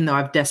 even though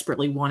I've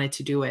desperately wanted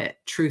to do it,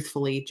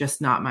 truthfully, just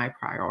not my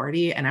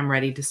priority. And I'm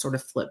ready to sort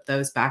of flip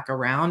those back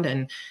around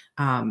and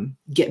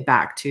get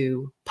back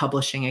to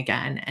publishing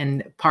again.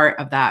 And part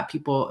of that,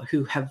 people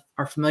who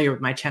are familiar with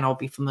my channel will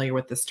be familiar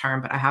with this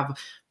term, but I have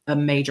a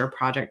major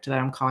project that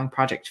I'm calling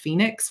Project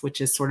Phoenix,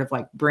 which is sort of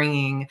like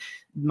bringing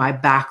my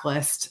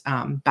backlist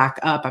back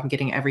up. I'm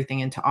getting everything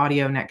into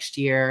audio next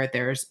year.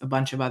 There's a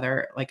bunch of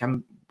other, like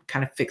I'm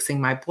kind of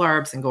fixing my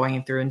blurbs and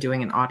going through and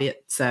doing an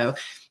audit. So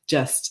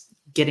just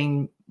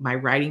getting my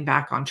writing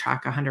back on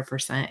track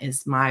 100%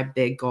 is my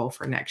big goal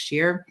for next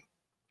year.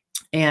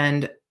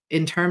 And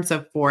in terms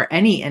of for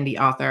any indie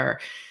author,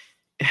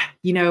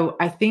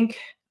 I think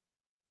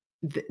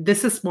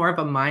this is more of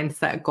a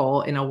mindset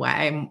goal in a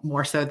way,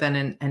 more so than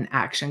an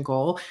action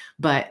goal.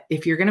 But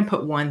if you're going to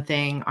put one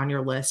thing on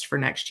your list for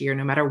next year,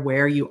 no matter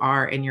where you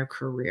are in your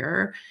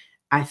career,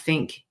 I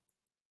think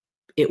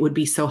it would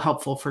be so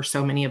helpful for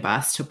so many of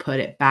us to put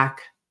it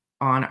back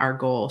on our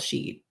goal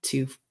sheet,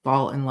 to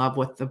fall in love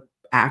with the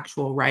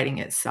actual writing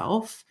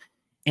itself,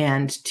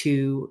 and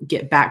to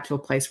get back to a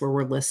place where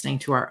we're listening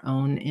to our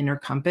own inner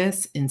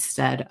compass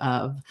instead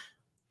of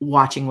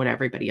watching what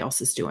everybody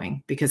else is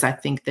doing, because I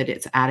think that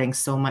it's adding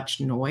so much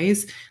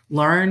noise.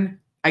 Learn,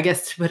 I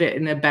guess to put it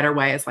in a better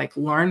way, is like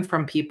learn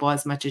from people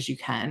as much as you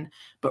can,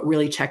 but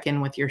really check in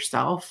with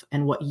yourself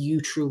and what you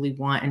truly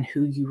want and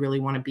who you really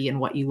want to be and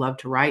what you love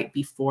to write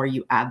before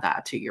you add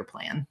that to your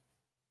plan,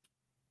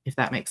 if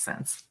that makes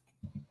sense.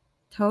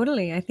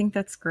 Totally. I think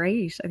that's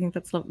great. I think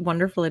that's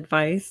wonderful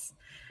advice.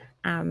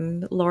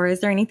 Laura, is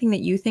there anything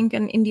that you think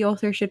an indie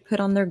author should put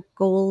on their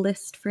goal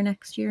list for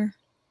next year?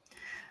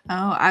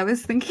 Oh, I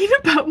was thinking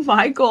about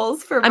my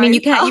goals for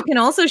myself. You can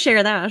also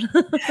share that.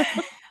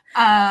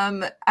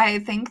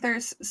 I think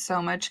there's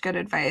so much good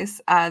advice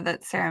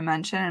that Sarah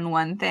mentioned. And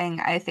one thing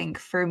I think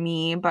for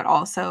me, but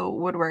also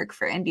would work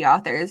for indie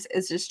authors,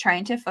 is just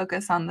trying to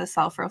focus on the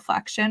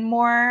self-reflection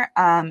more,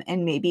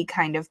 and maybe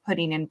kind of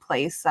putting in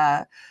place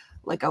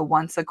like a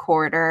once a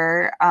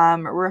quarter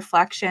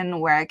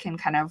reflection where I can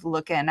kind of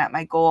look in at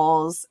my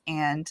goals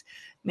and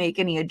make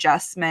any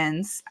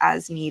adjustments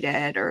as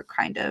needed, or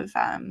kind of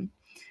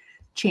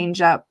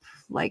change up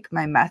like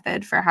my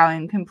method for how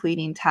I'm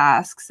completing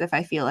tasks if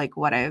I feel like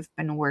what I've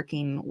been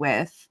working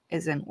with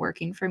isn't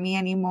working for me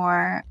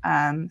anymore.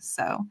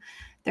 So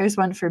there's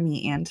one for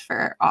me and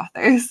for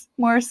authors,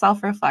 more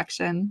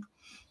self-reflection.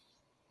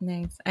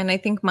 Nice. And I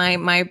think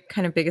my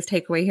kind of biggest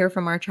takeaway here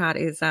from our chat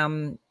is that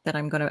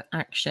I'm going to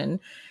action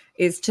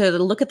is to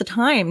look at the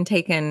time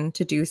taken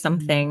to do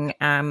something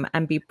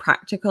and be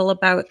practical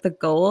about the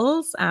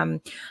goals.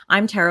 I'm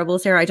terrible,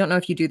 Sarah. I don't know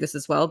if you do this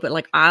as well, but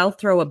like I'll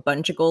throw a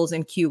bunch of goals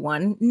in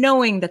Q1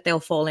 knowing that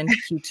they'll fall into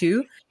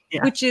Q2,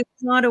 yeah, which is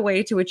not a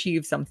way to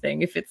achieve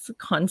something if it's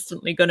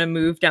constantly going to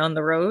move down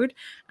the road.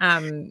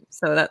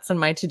 So that's on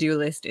my to-do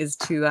list, is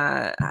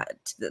to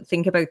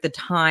think about the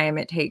time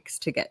it takes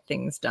to get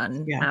things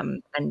done, yeah,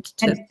 and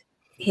to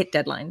hit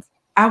deadlines.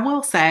 I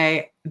will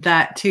say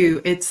that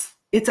too.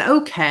 It's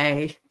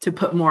okay to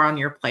put more on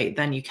your plate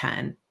than you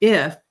can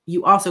if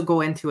you also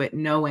go into it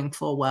knowing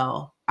full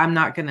well I'm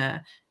not going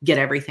to get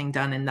everything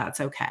done, and that's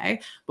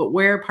okay. But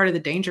where part of the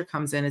danger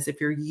comes in is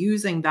if you're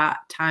using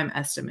that time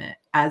estimate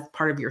as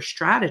part of your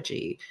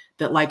strategy,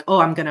 that like, oh,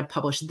 I'm going to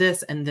publish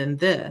this and then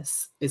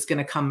this is going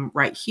to come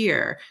right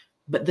here.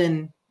 But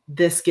then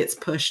this gets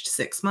pushed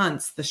 6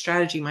 months, the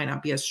strategy might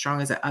not be as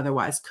strong as it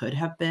otherwise could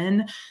have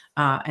been.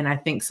 And I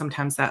think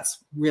sometimes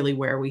that's really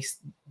where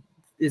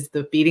is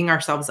the beating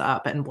ourselves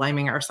up and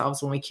blaming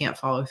ourselves when we can't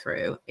follow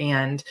through,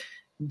 and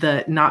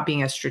the not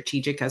being as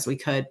strategic as we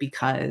could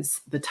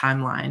because the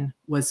timeline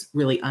was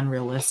really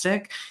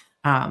unrealistic.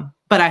 But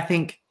I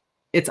think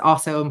it's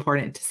also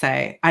important to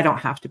say, I don't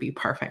have to be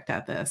perfect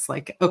at this.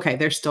 Like, okay,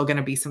 there's still going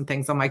to be some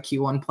things on my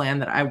Q1 plan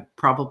that I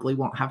probably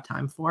won't have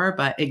time for,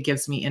 but it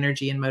gives me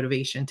energy and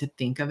motivation to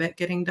think of it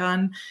getting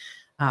done.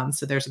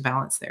 So there's a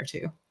balance there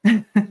too.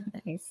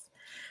 Nice.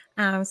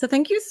 So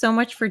thank you so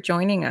much for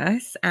joining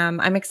us.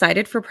 I'm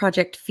excited for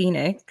Project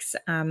Phoenix.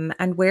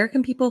 And where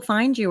can people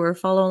find you or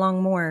follow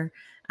along more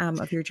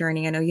of your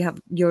journey? I know you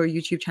have your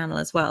YouTube channel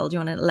as well. Do you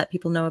want to let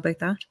people know about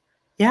that?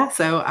 Yeah,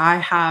 so I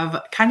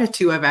have kind of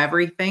two of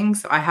everything.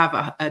 So I have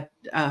a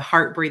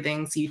Heart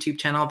Breathings YouTube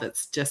channel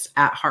that's just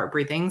at Heart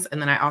Breathings.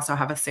 And then I also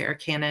have a Sarra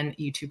Cannon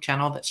YouTube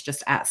channel that's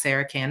just at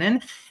Sarra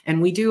Cannon.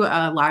 And we do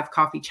a live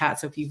coffee chat.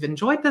 So if you've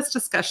enjoyed this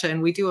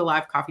discussion, we do a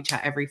live coffee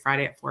chat every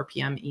Friday at 4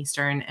 p.m.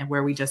 Eastern, and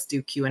where we just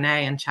do Q&A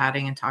and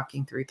chatting and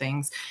talking through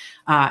things.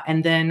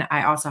 And then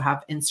I also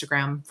have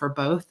Instagram for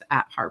both,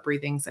 at Heart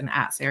Breathings and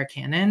at Sarra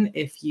Cannon.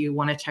 If you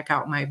want to check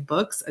out my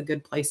books, a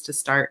good place to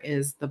start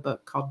is the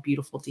book called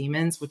Beautiful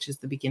Demons, which is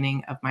the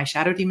beginning of my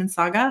Shadow Demon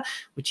saga,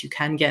 which you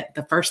can get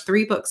the first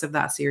 3 books of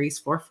that series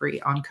for free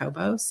on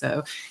Kobo.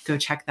 So go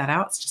check that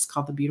out. It's just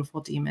called the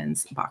Beautiful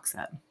Demons box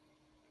set.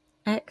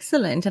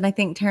 Excellent. And I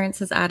think Terrence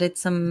has added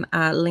some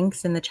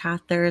links in the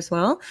chat there as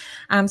well.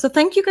 So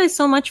thank you guys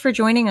so much for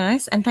joining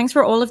us. And thanks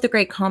for all of the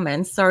great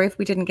comments. Sorry if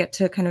we didn't get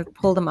to kind of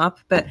pull them up,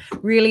 but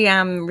really,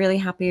 really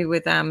happy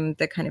with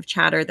the kind of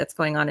chatter that's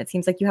going on. It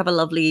seems like you have a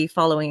lovely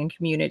following and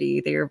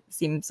community. They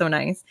seem so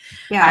nice.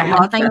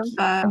 Yeah,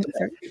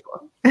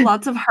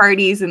 lots of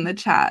hearties in the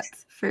chat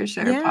for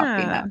sure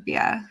popping up.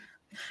 Yeah.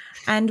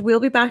 And we'll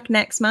be back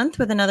next month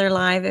with another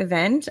live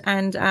event.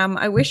 And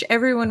I wish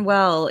everyone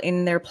well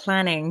in their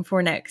planning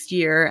for next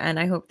year. And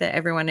I hope that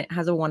everyone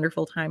has a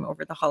wonderful time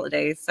over the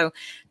holidays. So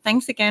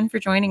thanks again for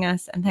joining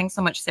us. And thanks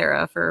so much,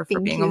 Sarah, for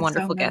being a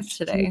wonderful guest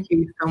today. Thank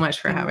you so much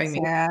for having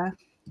me. Sarah.